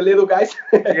 One of the little guys?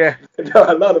 Yeah. No,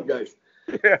 a lot of guys.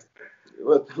 Yeah.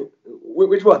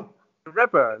 Which one? The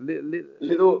rapper.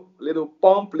 Little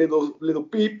Pump, little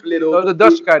Peep, little... No, the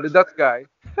Dutch guy. Little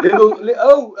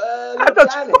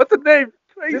What's the name?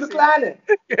 Crazy. Little Kleine.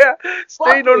 Yeah.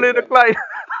 Stain or Little Kleine.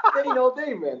 Stain all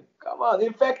day, man. Come on,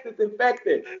 infected.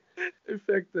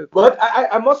 Infected. But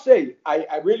I must say,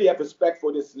 I really have respect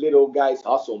for this little guy's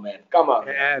hustle, man. Come on,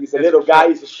 man. Yeah, He's a little guy,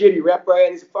 he's a shitty rapper,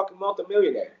 and he's a fucking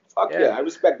multimillionaire. Fuck yeah, I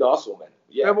respect the hustle, man.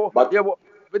 Yeah, but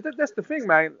that's the thing,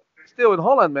 man. Still in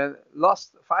Holland, man.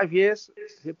 Last 5 years,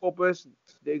 hip hoppers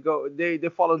they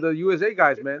follow the USA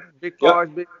guys, man. Big cars,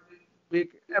 big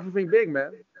everything big,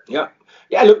 man. Yeah.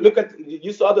 Look at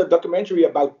you saw the documentary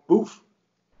about Booth.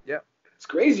 Yeah. It's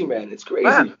crazy, man. It's crazy.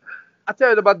 Man, I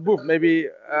tell you about Booth. Maybe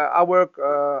I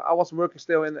was working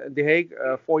still in The Hague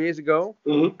 4 years ago,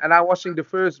 and I watching the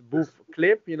first Booth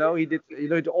clip. You know, he did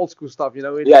the old school stuff. You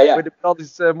know, with all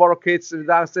these Morocco kids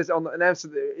downstairs in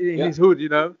Amsterdam in his hood. You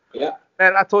know. Yeah.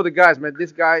 Man, I told the guys, man,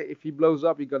 this guy, if he blows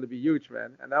up, he's gonna be huge,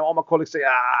 man. And now all my colleagues say,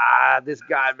 this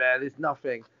guy, man, it's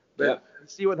nothing. But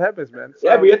see what happens, man.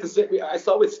 So, we had to say, I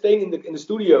saw it staying in the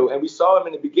studio, and we saw him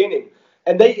in the beginning.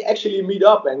 And they actually meet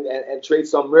up and trade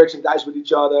some merchandise with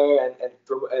each other and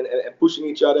pushing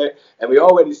each other. And we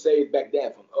already say it back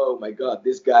then from, oh my God,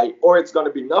 this guy, or it's going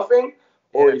to be nothing,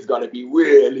 or he's going to be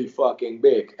really fucking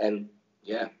big. And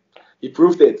yeah, he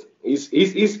proved it. He's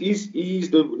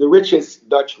the richest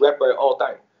Dutch rapper of all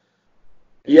time.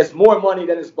 He has more money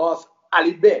than his boss,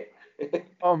 Ali B.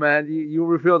 Oh man, you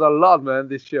revealed a lot, man,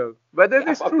 this show. But that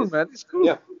is true, man. It's cool.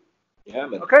 Yeah,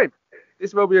 man. Okay,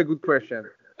 this will be a good question.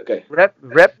 Okay.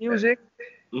 Rap music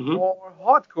or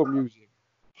hardcore music?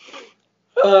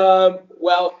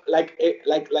 Well,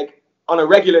 like on a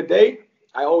regular day,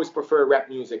 I always prefer rap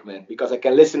music, man, because I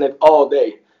can listen it all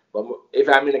day. But if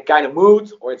I'm in a kind of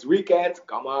mood or it's weekend,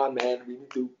 come on, man, we need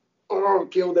to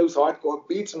kill those hardcore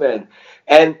beats, man.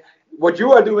 And what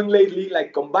you are doing lately,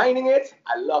 like combining it,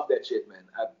 I love that shit, man.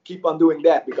 I keep on doing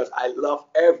that because I love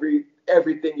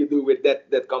everything you do with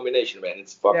that combination, man.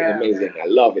 It's fucking amazing. I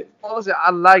love it. Honestly,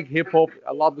 I like hip hop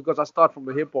a lot because I start from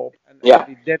the hip hop, and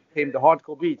then came the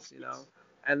hardcore beats, you know.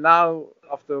 And now,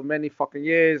 after many fucking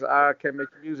years, I can make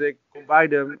music, combine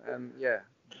them, and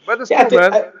But it's cool,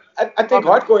 man. I think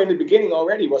hardcore in the beginning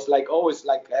already was like always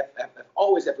like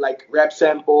always have like rap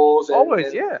samples.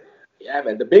 Yeah,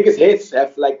 man. The biggest hits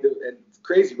have like the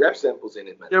crazy rap samples in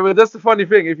it, man. Yeah, but that's the funny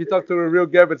thing. If you talk to a real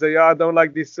gab and say, I don't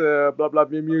like this blah blah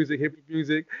music, hip hop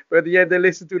music, but at the end they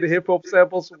listen to the hip hop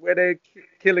samples where they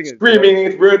killing it, screaming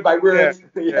it word by word.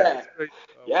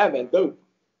 Yeah, man, dope.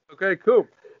 Okay, cool.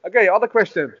 Okay, other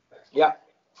question. Yeah.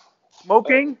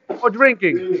 Smoking or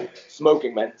drinking?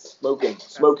 Smoking, man.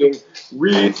 Smoking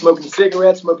weed, smoking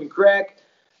cigarettes, smoking crack.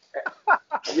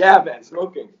 Yeah, man,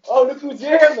 smoking. Oh, look who's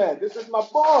here, man. This is my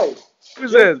boy.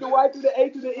 Who's this? To the Y to the A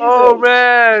to the E. Oh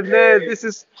man, this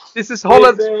is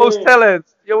Holland's most talent.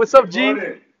 Yo, what's up, G?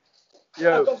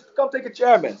 Yo, come take a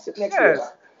chair, man. Sit next to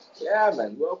us. Yeah,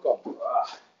 man. Welcome.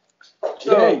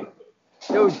 Jay.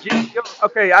 Yo, G. Yo,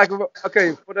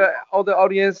 okay, for all the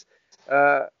audience,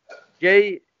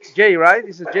 Jay, right?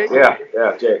 This is Jay. Yeah,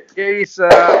 Jay. Jay is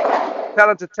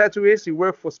talented tattooist. He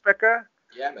works for SPCKR.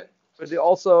 Yeah, man. But they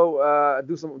also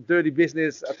do some dirty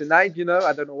business at the night, you know.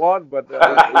 I don't know what, but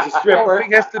he's a stripper.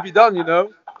 Everything has to be done, you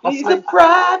know. He's a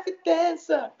private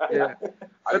dancer. Yeah,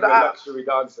 I'm a luxury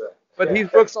dancer. But he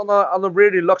works on a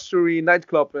really luxury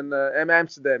nightclub in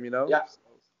Amsterdam, you know. Yeah.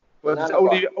 But it's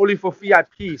only for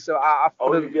VIP, so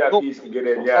only VIPs can get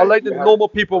in. Yeah. Like the normal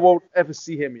people won't ever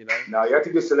see him, you know. No, you have to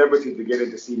be a celebrity to get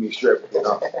in to see me strip, you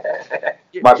know.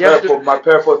 My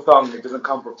purple thumb, it doesn't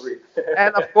come for free.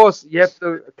 And of course, you have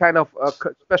to kind of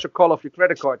special call of your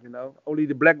credit card, you know. Only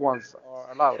the black ones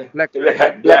are allowed. Black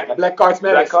cards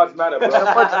matter. Black cards matter, bro.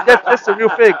 That's the real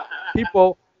thing.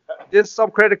 People, there's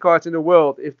some credit cards in the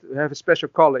world if you have a special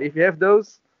color. If you have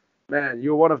those, man,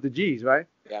 you're one of the G's, right?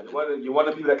 Yeah, you want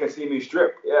the people that can see me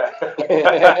strip. Yeah.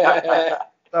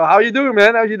 So how you doing,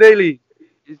 man? How's your daily?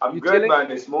 I'm good, chilling? Man.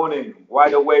 This morning,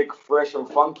 wide awake, fresh and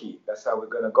funky. That's how we're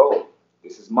gonna go.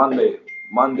 This is Monday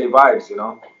vibes, you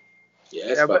know.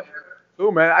 Yes, but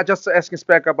cool, man. I just asking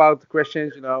Spec about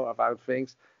questions, you know, about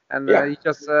things, and he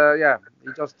just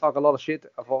talk a lot of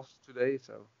shit of us today.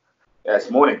 So. Yeah, it's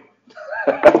morning.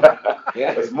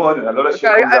 It's morning. A lot of shit.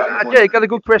 I got a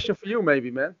good question for you,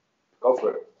 maybe, man. Go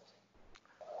for it.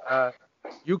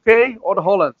 UK or the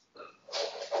Holland?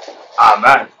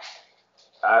 Man,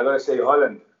 I'm gonna say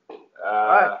Holland.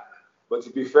 Right. But to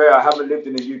be fair, I haven't lived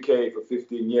in the UK for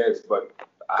 15 years, but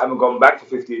I haven't gone back for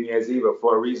 15 years either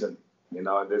for a reason. You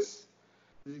know, this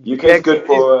UK is good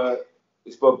for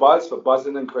it's for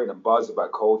buzzing and creating a buzz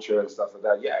about culture and stuff like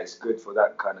that. Yeah, it's good for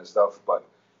that kind of stuff, but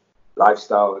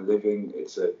lifestyle and living,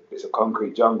 it's a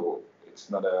concrete jungle. It's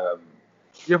not a.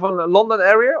 You're from the London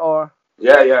area or?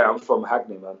 Yeah, I'm from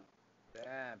Hackney, man.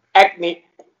 Damn. Hackney.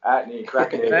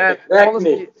 cracking it. Man,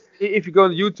 honestly, if you go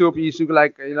on YouTube, you see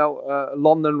like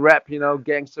London rap,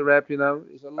 gangster rap,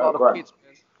 there's a lot of kids,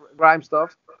 man, grime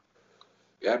stuff.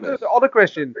 Yeah, man. The other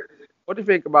question, what do you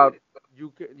think about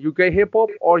UK hip hop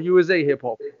or USA hip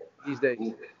hop these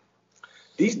days?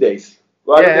 These days.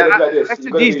 Well, I look at it like this.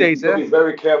 Actually, these days, you got to be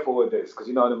very careful with this because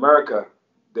in America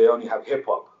they only have hip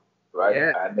hop, right?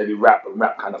 Yeah. And maybe rap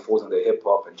kind of falls under hip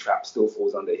hop, and trap still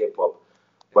falls under hip hop.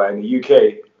 But in the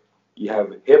UK, you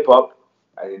have hip hop,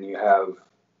 and then you have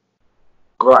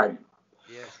grime.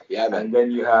 Yeah, man. And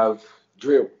then you have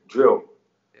drill.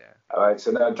 Yeah. All right.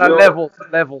 So now drill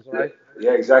levels, right?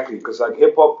 Yeah, exactly. Because like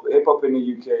hip hop in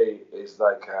the UK is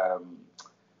like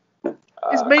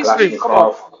it's mainstream. Come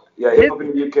on. Yeah, hip hop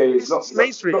in the UK is not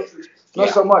mainstream. Not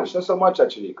so much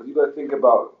actually, because you got to think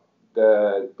about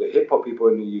the hip hop people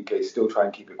in the UK still try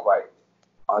and keep it quite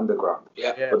underground.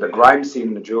 Yeah. But the grime scene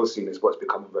and the drill scene is what's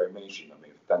becoming very mainstream. I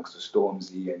mean, thanks to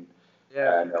Stormzy and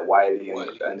Wiley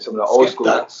and some of the old school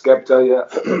Skepta,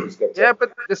 Skepta. Yeah,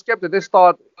 but the Skepta, they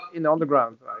start in the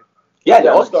underground, right? Yeah, they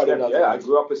all started. I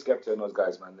grew up with Skepta and those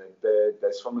guys, man.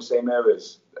 They're from the same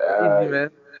areas. Easy, man.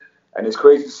 And it's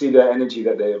crazy to see the energy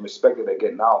that they respect that they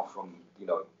get now from,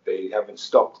 they haven't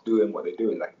stopped doing what they're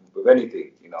doing. Like with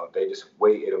anything, they just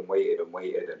waited and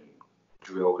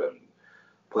drilled and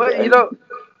put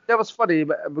that was funny.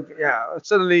 But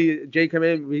suddenly Jay came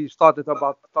in. We started to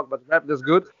talk about rap. That's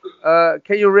good.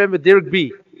 Can you remember Derek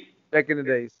B back in the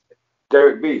days?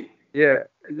 Derek B. Yeah.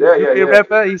 Yeah.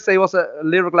 Rapper. He say was a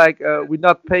lyric like, "We're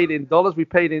not paid in dollars. We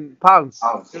paid in pounds."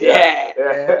 Yeah.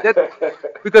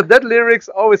 Because that lyrics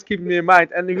always keep me in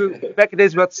mind. And back in the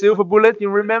days, we had Silver Bullet. You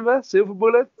remember Silver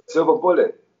Bullet? Silver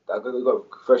Bullet. I got to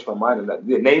refresh my mind on that.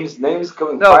 The names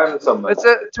coming to something. It's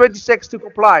 20 seconds to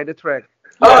comply. The track.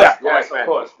 Yes, of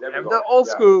course. The old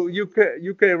school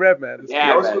UK rap, man.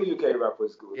 The old school UK rap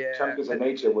was good. Yeah. Champions of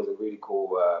Nature was a really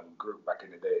cool group back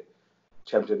in the day.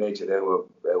 Champions of Nature, they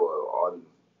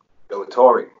were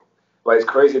touring, but it's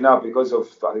crazy now because of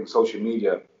I think social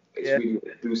media. It's really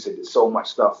reduced it. There's so much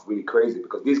stuff really crazy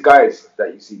because these guys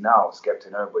that you see now, Skepta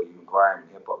and everybody, even grime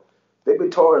and hip hop, they've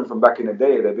been touring from back in the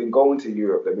day. They've been going to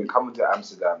Europe. They've been coming to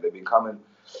Amsterdam. They've been coming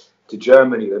to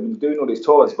Germany. They've been doing all these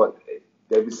tours, but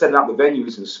they've been setting up the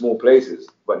venues in small places.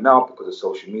 But now because of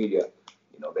social media,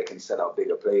 they can set up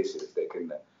bigger places. They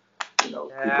can. People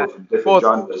from different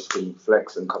genres can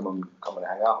flex and come and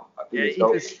hang out. I think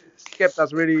it's kept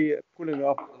us really pulling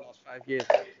off in the last 5 years.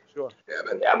 Sure.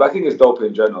 But I think it's dope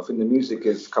in general. I think the music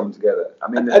is coming together. I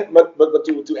mean, but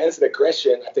to answer the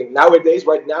question, I think nowadays,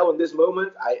 right now in this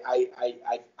moment, I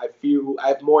feel I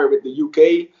have more with the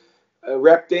UK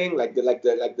rap thing, like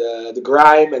the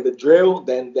grime and the drill,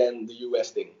 than the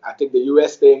US thing. I think the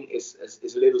US thing is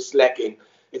a little slacking.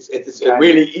 It's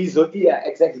really easy,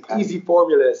 exactly, easy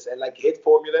formulas and like hit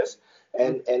formulas,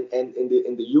 and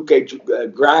in the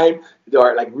UK grime, there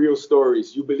are like real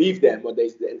stories. You believe them,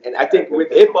 and I think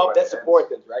with hip hop that's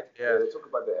important, right? Yeah, they talk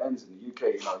about the ends in the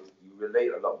UK. You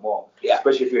relate a lot more,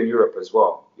 especially if you're in Europe as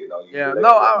well.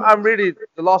 I'm really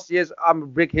the last years. I'm a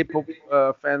big hip hop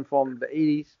fan from the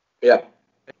 80s. Yeah,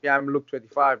 maybe I'm look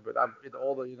 25, but I'm a bit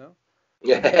older,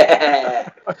 Yeah,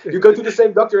 you go to the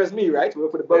same doctor as me, right?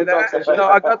 For the Botox.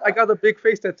 I got a big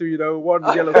face tattoo, one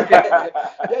yellow skin.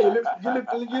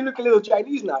 you look a little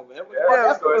Chinese now, man.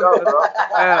 What's going on,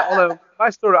 bro? My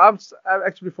story. I'm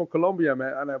actually from Colombia,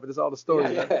 man. I know, but there's all the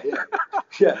stories.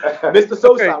 Yeah. Mr.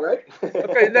 Sosa, right?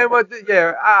 Okay, then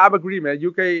I agree, man.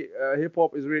 UK hip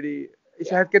hop is really it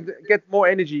should get more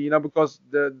energy, because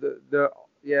the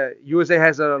USA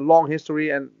has a long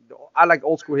history, and I like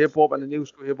old school hip hop and the new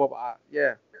school hip hop.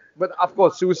 But of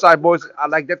course, Suicide Boys, I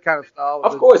like that kind of style.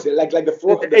 Of course, like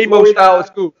the emo style is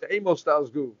cool. The emo style is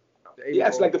good.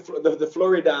 It's like the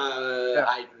Florida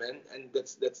hype, man, and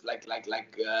that's like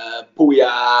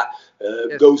Puya,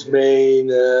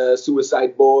 Ghostmane,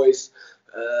 Suicide Boys,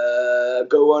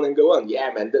 go on and go on.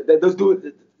 Yeah, man, those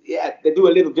do. Yeah, they do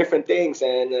a little different things,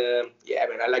 and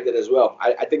man, I like that as well.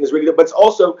 I think it's really good, but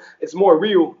it's more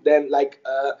real than like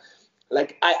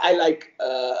I like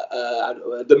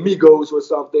the Migos or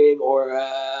something, or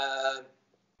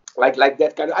like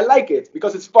that kind of. I like it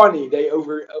because it's funny. They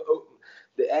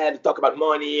talk about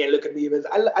money and look at me.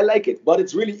 I like it, but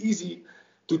it's really easy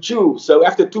to chew. So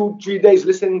after 2-3 days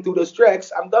listening to those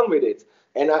tracks, I'm done with it.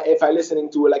 And if I'm listening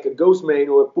to like a Ghostmane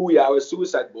or a Puya or a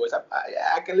Suicide Boys,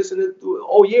 I can listen to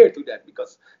all year to that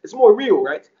because it's more real,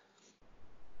 right?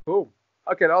 Cool.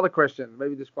 Okay, the other question,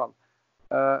 maybe this one.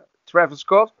 Travis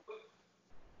Scott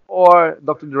or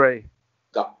Dr. Dre?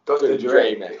 Dr.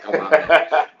 Dre, man, come on.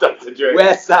 Dr. Dre.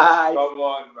 West Side. Come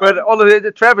on, man. But all of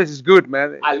the Travis is good,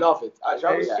 man. I love it.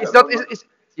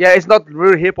 Yeah, it's not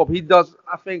really hip hop. He does.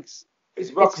 I think It's it's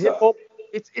hip rockstar. hop.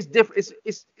 It's different.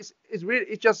 It's really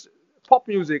it's just pop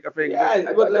music. I think. Yeah,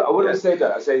 I wouldn't say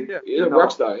that. I say, Yeah. he's a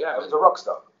rock star. Yeah, it's a rock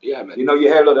star. yeah, man. You know, you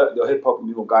hear a lot of the hip hop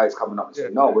people guys coming up and Yeah.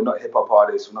 say, no, we're not hip hop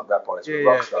artists, we're not rap artists, Yeah. we're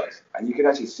rock Yeah. stars. And you can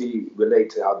actually relate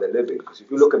to how they're living. Because if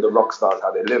you look at the rock stars,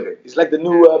 how they're living, He's like the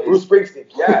new Bruce Springsteen.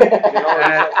 yeah, you know,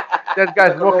 And that it's guy's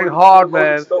like a working Rolling, hard, Rolling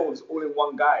man. Stones all in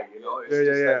one guy, you know. It's Yeah. Yeah.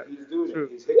 just Yeah. like he's doing it. True.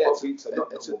 His hip Yeah, hop beats are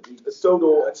not it's normal beats.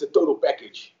 it's a total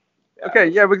package. Okay.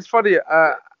 Yeah, but it's funny.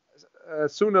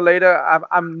 Sooner or later,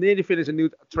 I'm nearly finished a new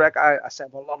track. I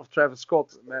sample a lot of Travis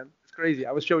Scott, man. It's crazy.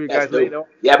 I will show you That's guys later. dope.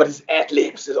 Yeah, but his ad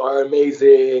libs are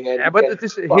amazing, and Yeah, you but can it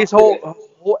is fuck his with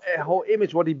it. whole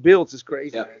image, what he builds, is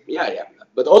crazy, Yeah, man. yeah.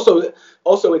 But also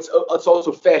it's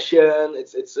also fashion.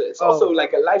 It's also Oh,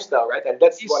 like a lifestyle, right? And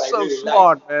that's he's what I so really like.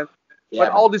 smart, man. But Yeah,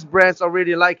 all man. these brands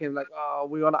already like him. Like, oh,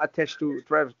 we wanna attach to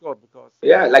Travis Scott because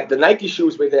Yeah, like the Nike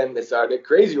shoes with them they're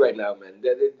crazy right now, man.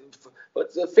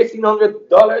 What's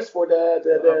 $1,500 for man,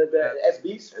 the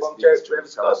SBs from SBs, Travis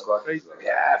Travis Scott? Scott. crazy.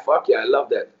 Yeah, fuck yeah, I love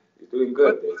that. He's doing But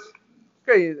good, Days.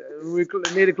 okay, we're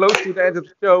nearly close to the end of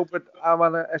the show. But I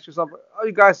wanna ask you something. Are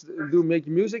you guys do make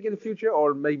music in the future,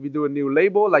 or maybe do a new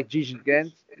label like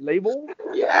Gents label?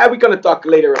 Yeah, we're gonna talk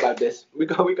later about this. We're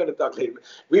gonna talk later.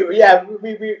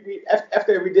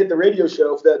 After we did the radio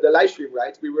show of the live stream,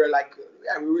 right? We were like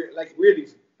really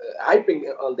hyping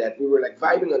on that. We were like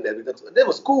vibing on that. That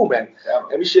was cool, man. Yeah,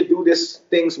 man. And we should do these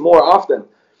things more often.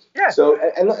 Yeah, So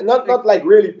and like, not like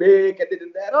really big and this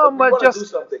and that, no, but we but want to do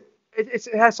just something. it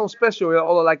has some special,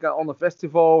 or like on a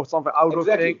festival, something outdoor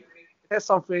thing. Exactly, It has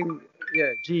something,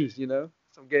 yeah, geez,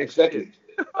 some gangster shit.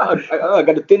 exactly. I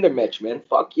got a Tinder match, man.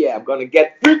 Fuck yeah, I'm gonna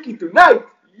get freaky tonight.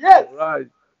 Yes. All right,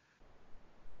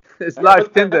 it's Yeah, live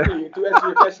but Tinder. happy to answer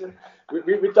your question.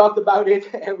 We talked about it,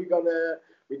 and we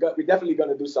definitely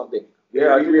gonna do something.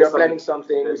 Yeah, I think We are there's planning something.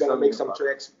 something. We're There's gonna make something some about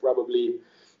tracks probably,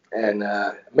 and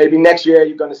maybe next year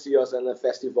you're gonna see us on a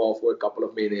festival for a couple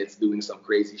of minutes doing some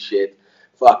crazy shit.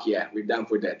 Fuck yeah, we're down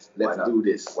for that. Why Let's not? do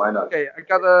this. Why not? Okay, I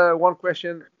got one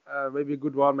question, maybe a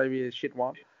good one, maybe a shit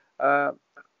one. Uh,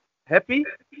 Happy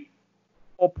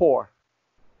or poor?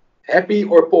 Happy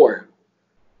or poor?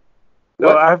 No,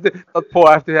 What? I have to not poor.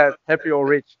 I have to have happy or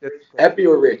rich. That's the question. Happy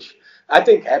or rich? I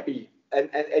think happy. And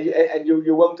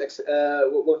you won't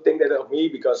think that of me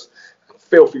because I'm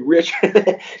filthy rich.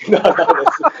 No,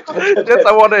 That's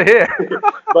I want to hear.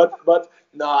 but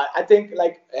no, I think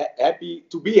like happy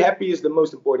to be happy is the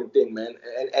most important thing, man.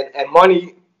 And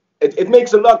money, it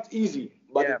makes a lot easy,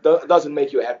 but Yeah, doesn't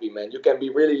make you happy, man. You can be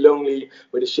really lonely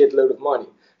with a shitload of money,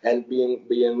 and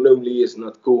being lonely is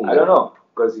not cool, I don't man. know.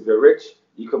 Because if you're rich,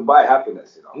 you can buy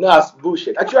happiness, you know. No, it's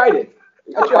bullshit. I tried it.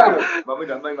 You I can buy tried it. it.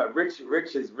 But I mean, like rich is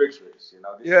rich, you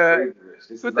know. This is yeah. crazy rich.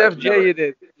 This is Good like you FJ never, in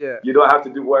it. Yeah. you don't have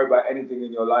to worry about anything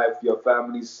in your life. Your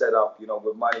family's set up, you know,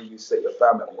 with money you set your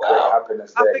family. You create Wow.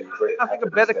 happiness I there. think You create I think a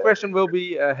happiness better there. question will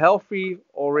be healthy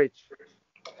or rich.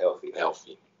 Healthy,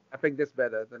 Healthy. I think that's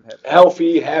better than happy.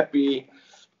 Healthy, happy.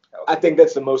 I healthy. think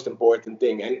that's the most important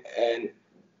thing. And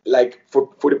like for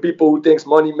the people who thinks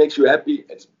money makes you happy,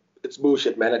 it's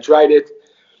bullshit, man. I tried it,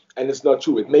 and it's not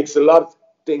true. It makes a lot of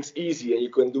things easy, and you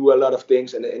can do a lot of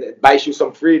things, and it buys you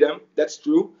some freedom. That's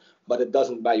true, but it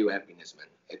doesn't buy you happiness,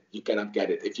 man. You cannot get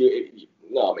it.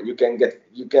 No, man, you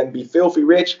can be filthy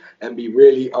rich and be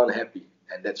really unhappy,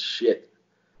 and that's shit.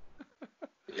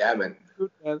 Yeah, man.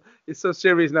 Good man. It's so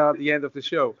serious now at the end of the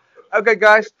show. Okay,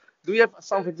 guys, do you have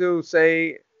something to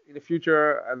say in the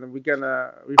future, and then we're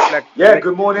gonna reflect Yeah, next good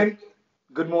year? morning.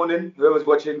 Good morning. Whoever's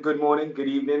watching, good morning, good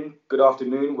evening, good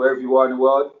afternoon, wherever you are in the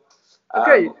world.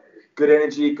 Okay. Good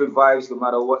energy, good vibes, no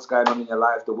matter what's going on in your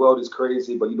life. The world is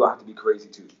crazy, but you don't have to be crazy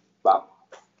too. Bam.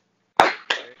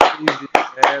 Easy,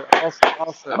 man. Awesome,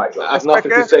 awesome. Mic I drop. have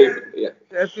nothing to SPCKR, say. But yeah.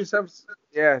 have you some?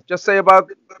 Yeah, just say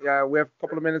about. Yeah, we have a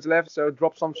couple of minutes left, so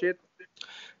drop some shit.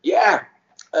 Yeah.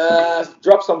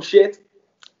 Drop some shit.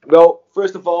 Well,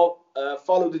 first of all,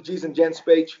 follow the G's and Gents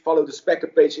page, follow the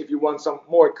Specker page if you want some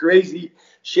more crazy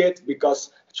shit,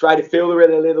 because I try to filter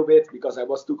it a little bit because I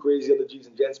was too crazy on the G's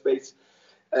and Gents page.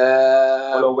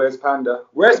 Follow Where's Panda.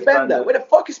 Where's Panda? Where the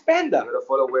fuck is You Panda? gotta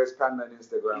follow Where's Panda on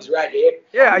Instagram. He's right here.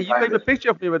 Yeah, Happy you made Panda. a picture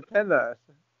of me with panda.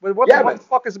 But Yeah, what man. the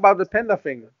fuck is about the panda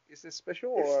thing? Is it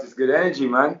special It's or just good energy,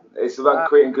 man. It's about uh,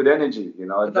 creating good energy, you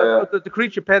know. the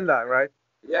creature panda, right?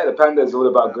 Yeah, the panda is all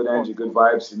about good Come on, energy, good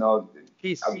vibes, you know.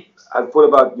 peace. I've thought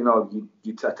about, you know,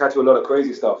 you tattoo a lot of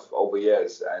crazy stuff over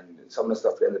years, and some of the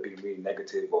stuff end up being really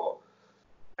negative or.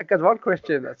 I got one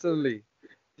question suddenly.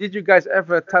 Did you guys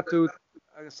ever tattoo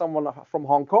someone from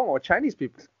Hong Kong or Chinese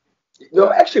people?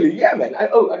 No, actually, yeah, man. I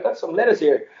got some letters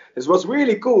here. This was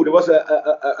really cool. There was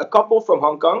a couple from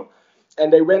Hong Kong,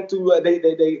 and they went to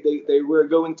they were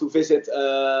going to visit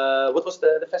what was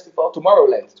the festival?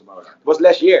 Tomorrowland. It was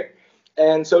last year.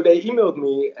 And so they emailed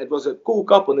me. It was a cool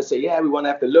couple, and they said, "Yeah, we want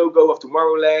to have the logo of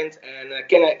Tomorrowland, and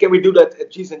can we do that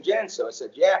at G's and Gents?" So I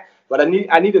said, "Yeah, but I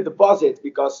need a deposit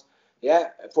because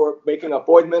for making an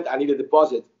appointment I need a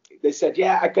deposit." They said,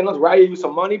 "Yeah, I cannot wire you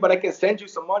some money, but I can send you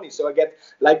some money." So I get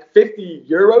like 50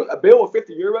 euros, a bill of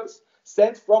 50 euros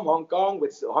sent from Hong Kong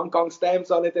with Hong Kong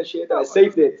stamps on it and shit. And I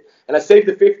saved it, and I saved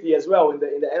the 50 as well in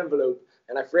the envelope,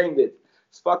 and I framed it.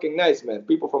 It's fucking nice, man.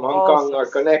 People from Hong Kong are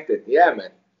connected. Yeah,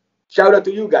 man. Shout out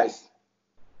to you guys.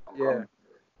 Yeah.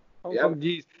 Hong Kong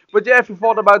G's. But have you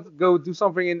thought about go do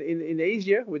something in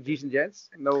Asia with G's and Gents?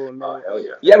 No. Hell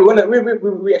yeah. Yeah,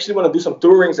 we actually want to do some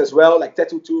tourings as well, like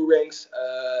tattoo tourings.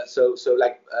 So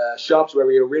like shops where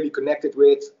we are really connected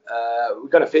with. We're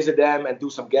gonna visit them and do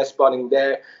some guest spotting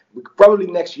there. Probably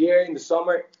next year in the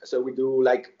summer. So we do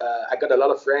like I got a lot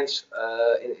of friends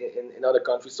in other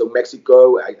countries. So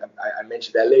Mexico, I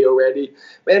mentioned LA already.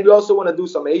 And we also want to do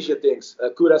some Asia things.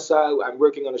 Curaçao. I'm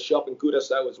working on a shop in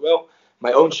Curaçao as well.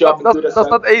 My own shop in Curaçao. That's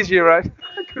not Asia, right?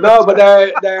 No, but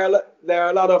there are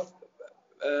a lot of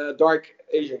dark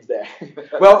Asians there.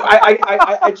 Well,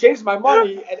 I changed my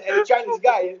money, and a Chinese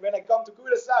guy. When I come to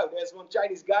Curaçao, there's one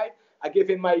Chinese guy. I give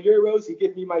him my euros. He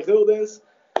gives me my guldens.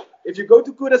 If you go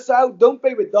to Curaçao, don't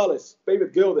pay with dollars. Pay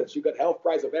with guldens. You got half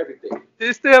price of everything. Do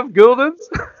you still have guldens?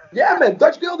 Yeah, man.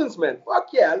 Dutch guldens, man. Fuck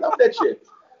yeah, I love that shit.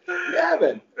 Yeah,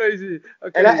 man. Crazy.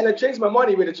 Okay. And I changed my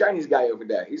money with a Chinese guy over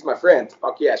there. He's my friend.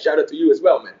 Fuck yeah. Shout out to you as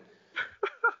well, man.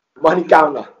 Money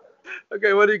counter.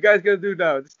 Okay, what are you guys gonna do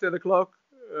now? It's 10 o'clock.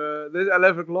 This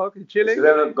 11 o'clock. You chilling? It's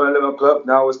 11 o'clock.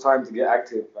 Now it's time to get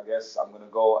active. I guess I'm gonna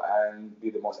go and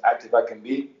be the most active I can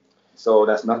be. So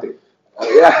that's nothing.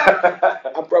 Yeah.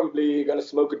 I'm probably gonna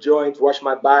smoke a joint, wash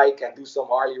my bike, and do some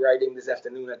Harley riding this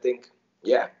afternoon. I think.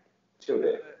 Yeah. Chill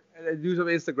there. And do some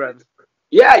Instagrams.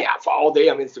 Yeah, for all day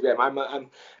on Instagram.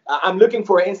 I'm looking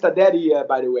for an Insta Daddy,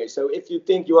 by the way. So if you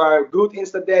think you are a good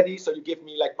Insta Daddy, so you give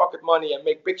me like pocket money and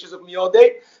make pictures of me all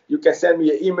day, you can send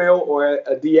me an email or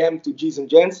a DM to G's and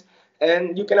Gents,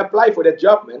 and you can apply for that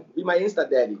job, man. Be my Insta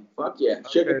Daddy. Fuck yeah,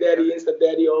 Sugar Daddy, Insta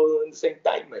Daddy, all in the same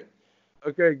time, man.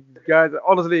 Okay, guys.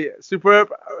 Honestly, superb.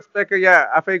 Specker, yeah.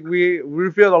 I think we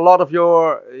revealed a lot of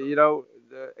your,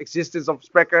 the existence of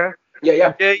Specker. Yeah.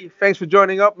 Okay, thanks for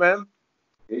joining up, man.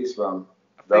 Peace, man.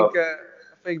 I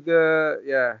think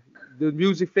the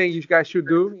music thing you guys should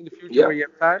do in the future when you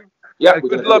have time. Yeah.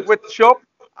 Good luck with the shop.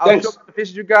 I'll shop to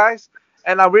visit you guys,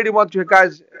 and I really want you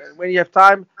guys when you have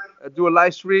time do a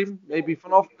live stream, maybe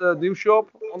from off the new shop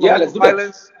on the let's do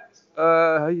Islands,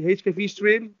 HKV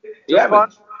stream. Yeah,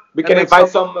 fun. We can invite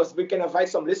some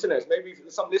listeners. Maybe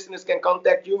some listeners can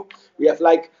contact you. We have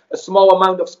like a small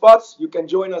amount of spots. You can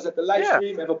join us at the live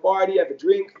stream, have a party, have a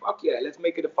drink. Fuck yeah, let's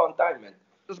make it a fun time, man.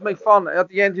 Just make fun. At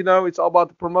the end, it's all about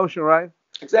the promotion, right?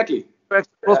 Exactly. Thanks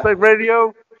to Prospect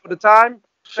Radio for the time.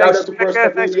 Shout out to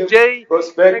Prospect Radio. Thanks to Jay.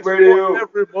 Prospect Radio.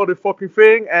 Every motherfucking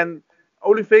thing. And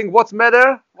only thing, what's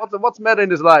matter? What's matter in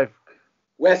this life?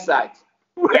 West Side.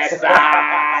 West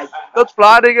Side. Not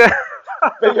flooding.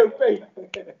 Pay.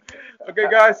 Okay,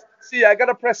 guys. See, I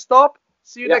gotta press stop.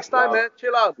 See you next time, man.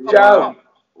 Chill out. Ciao.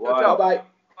 Bye.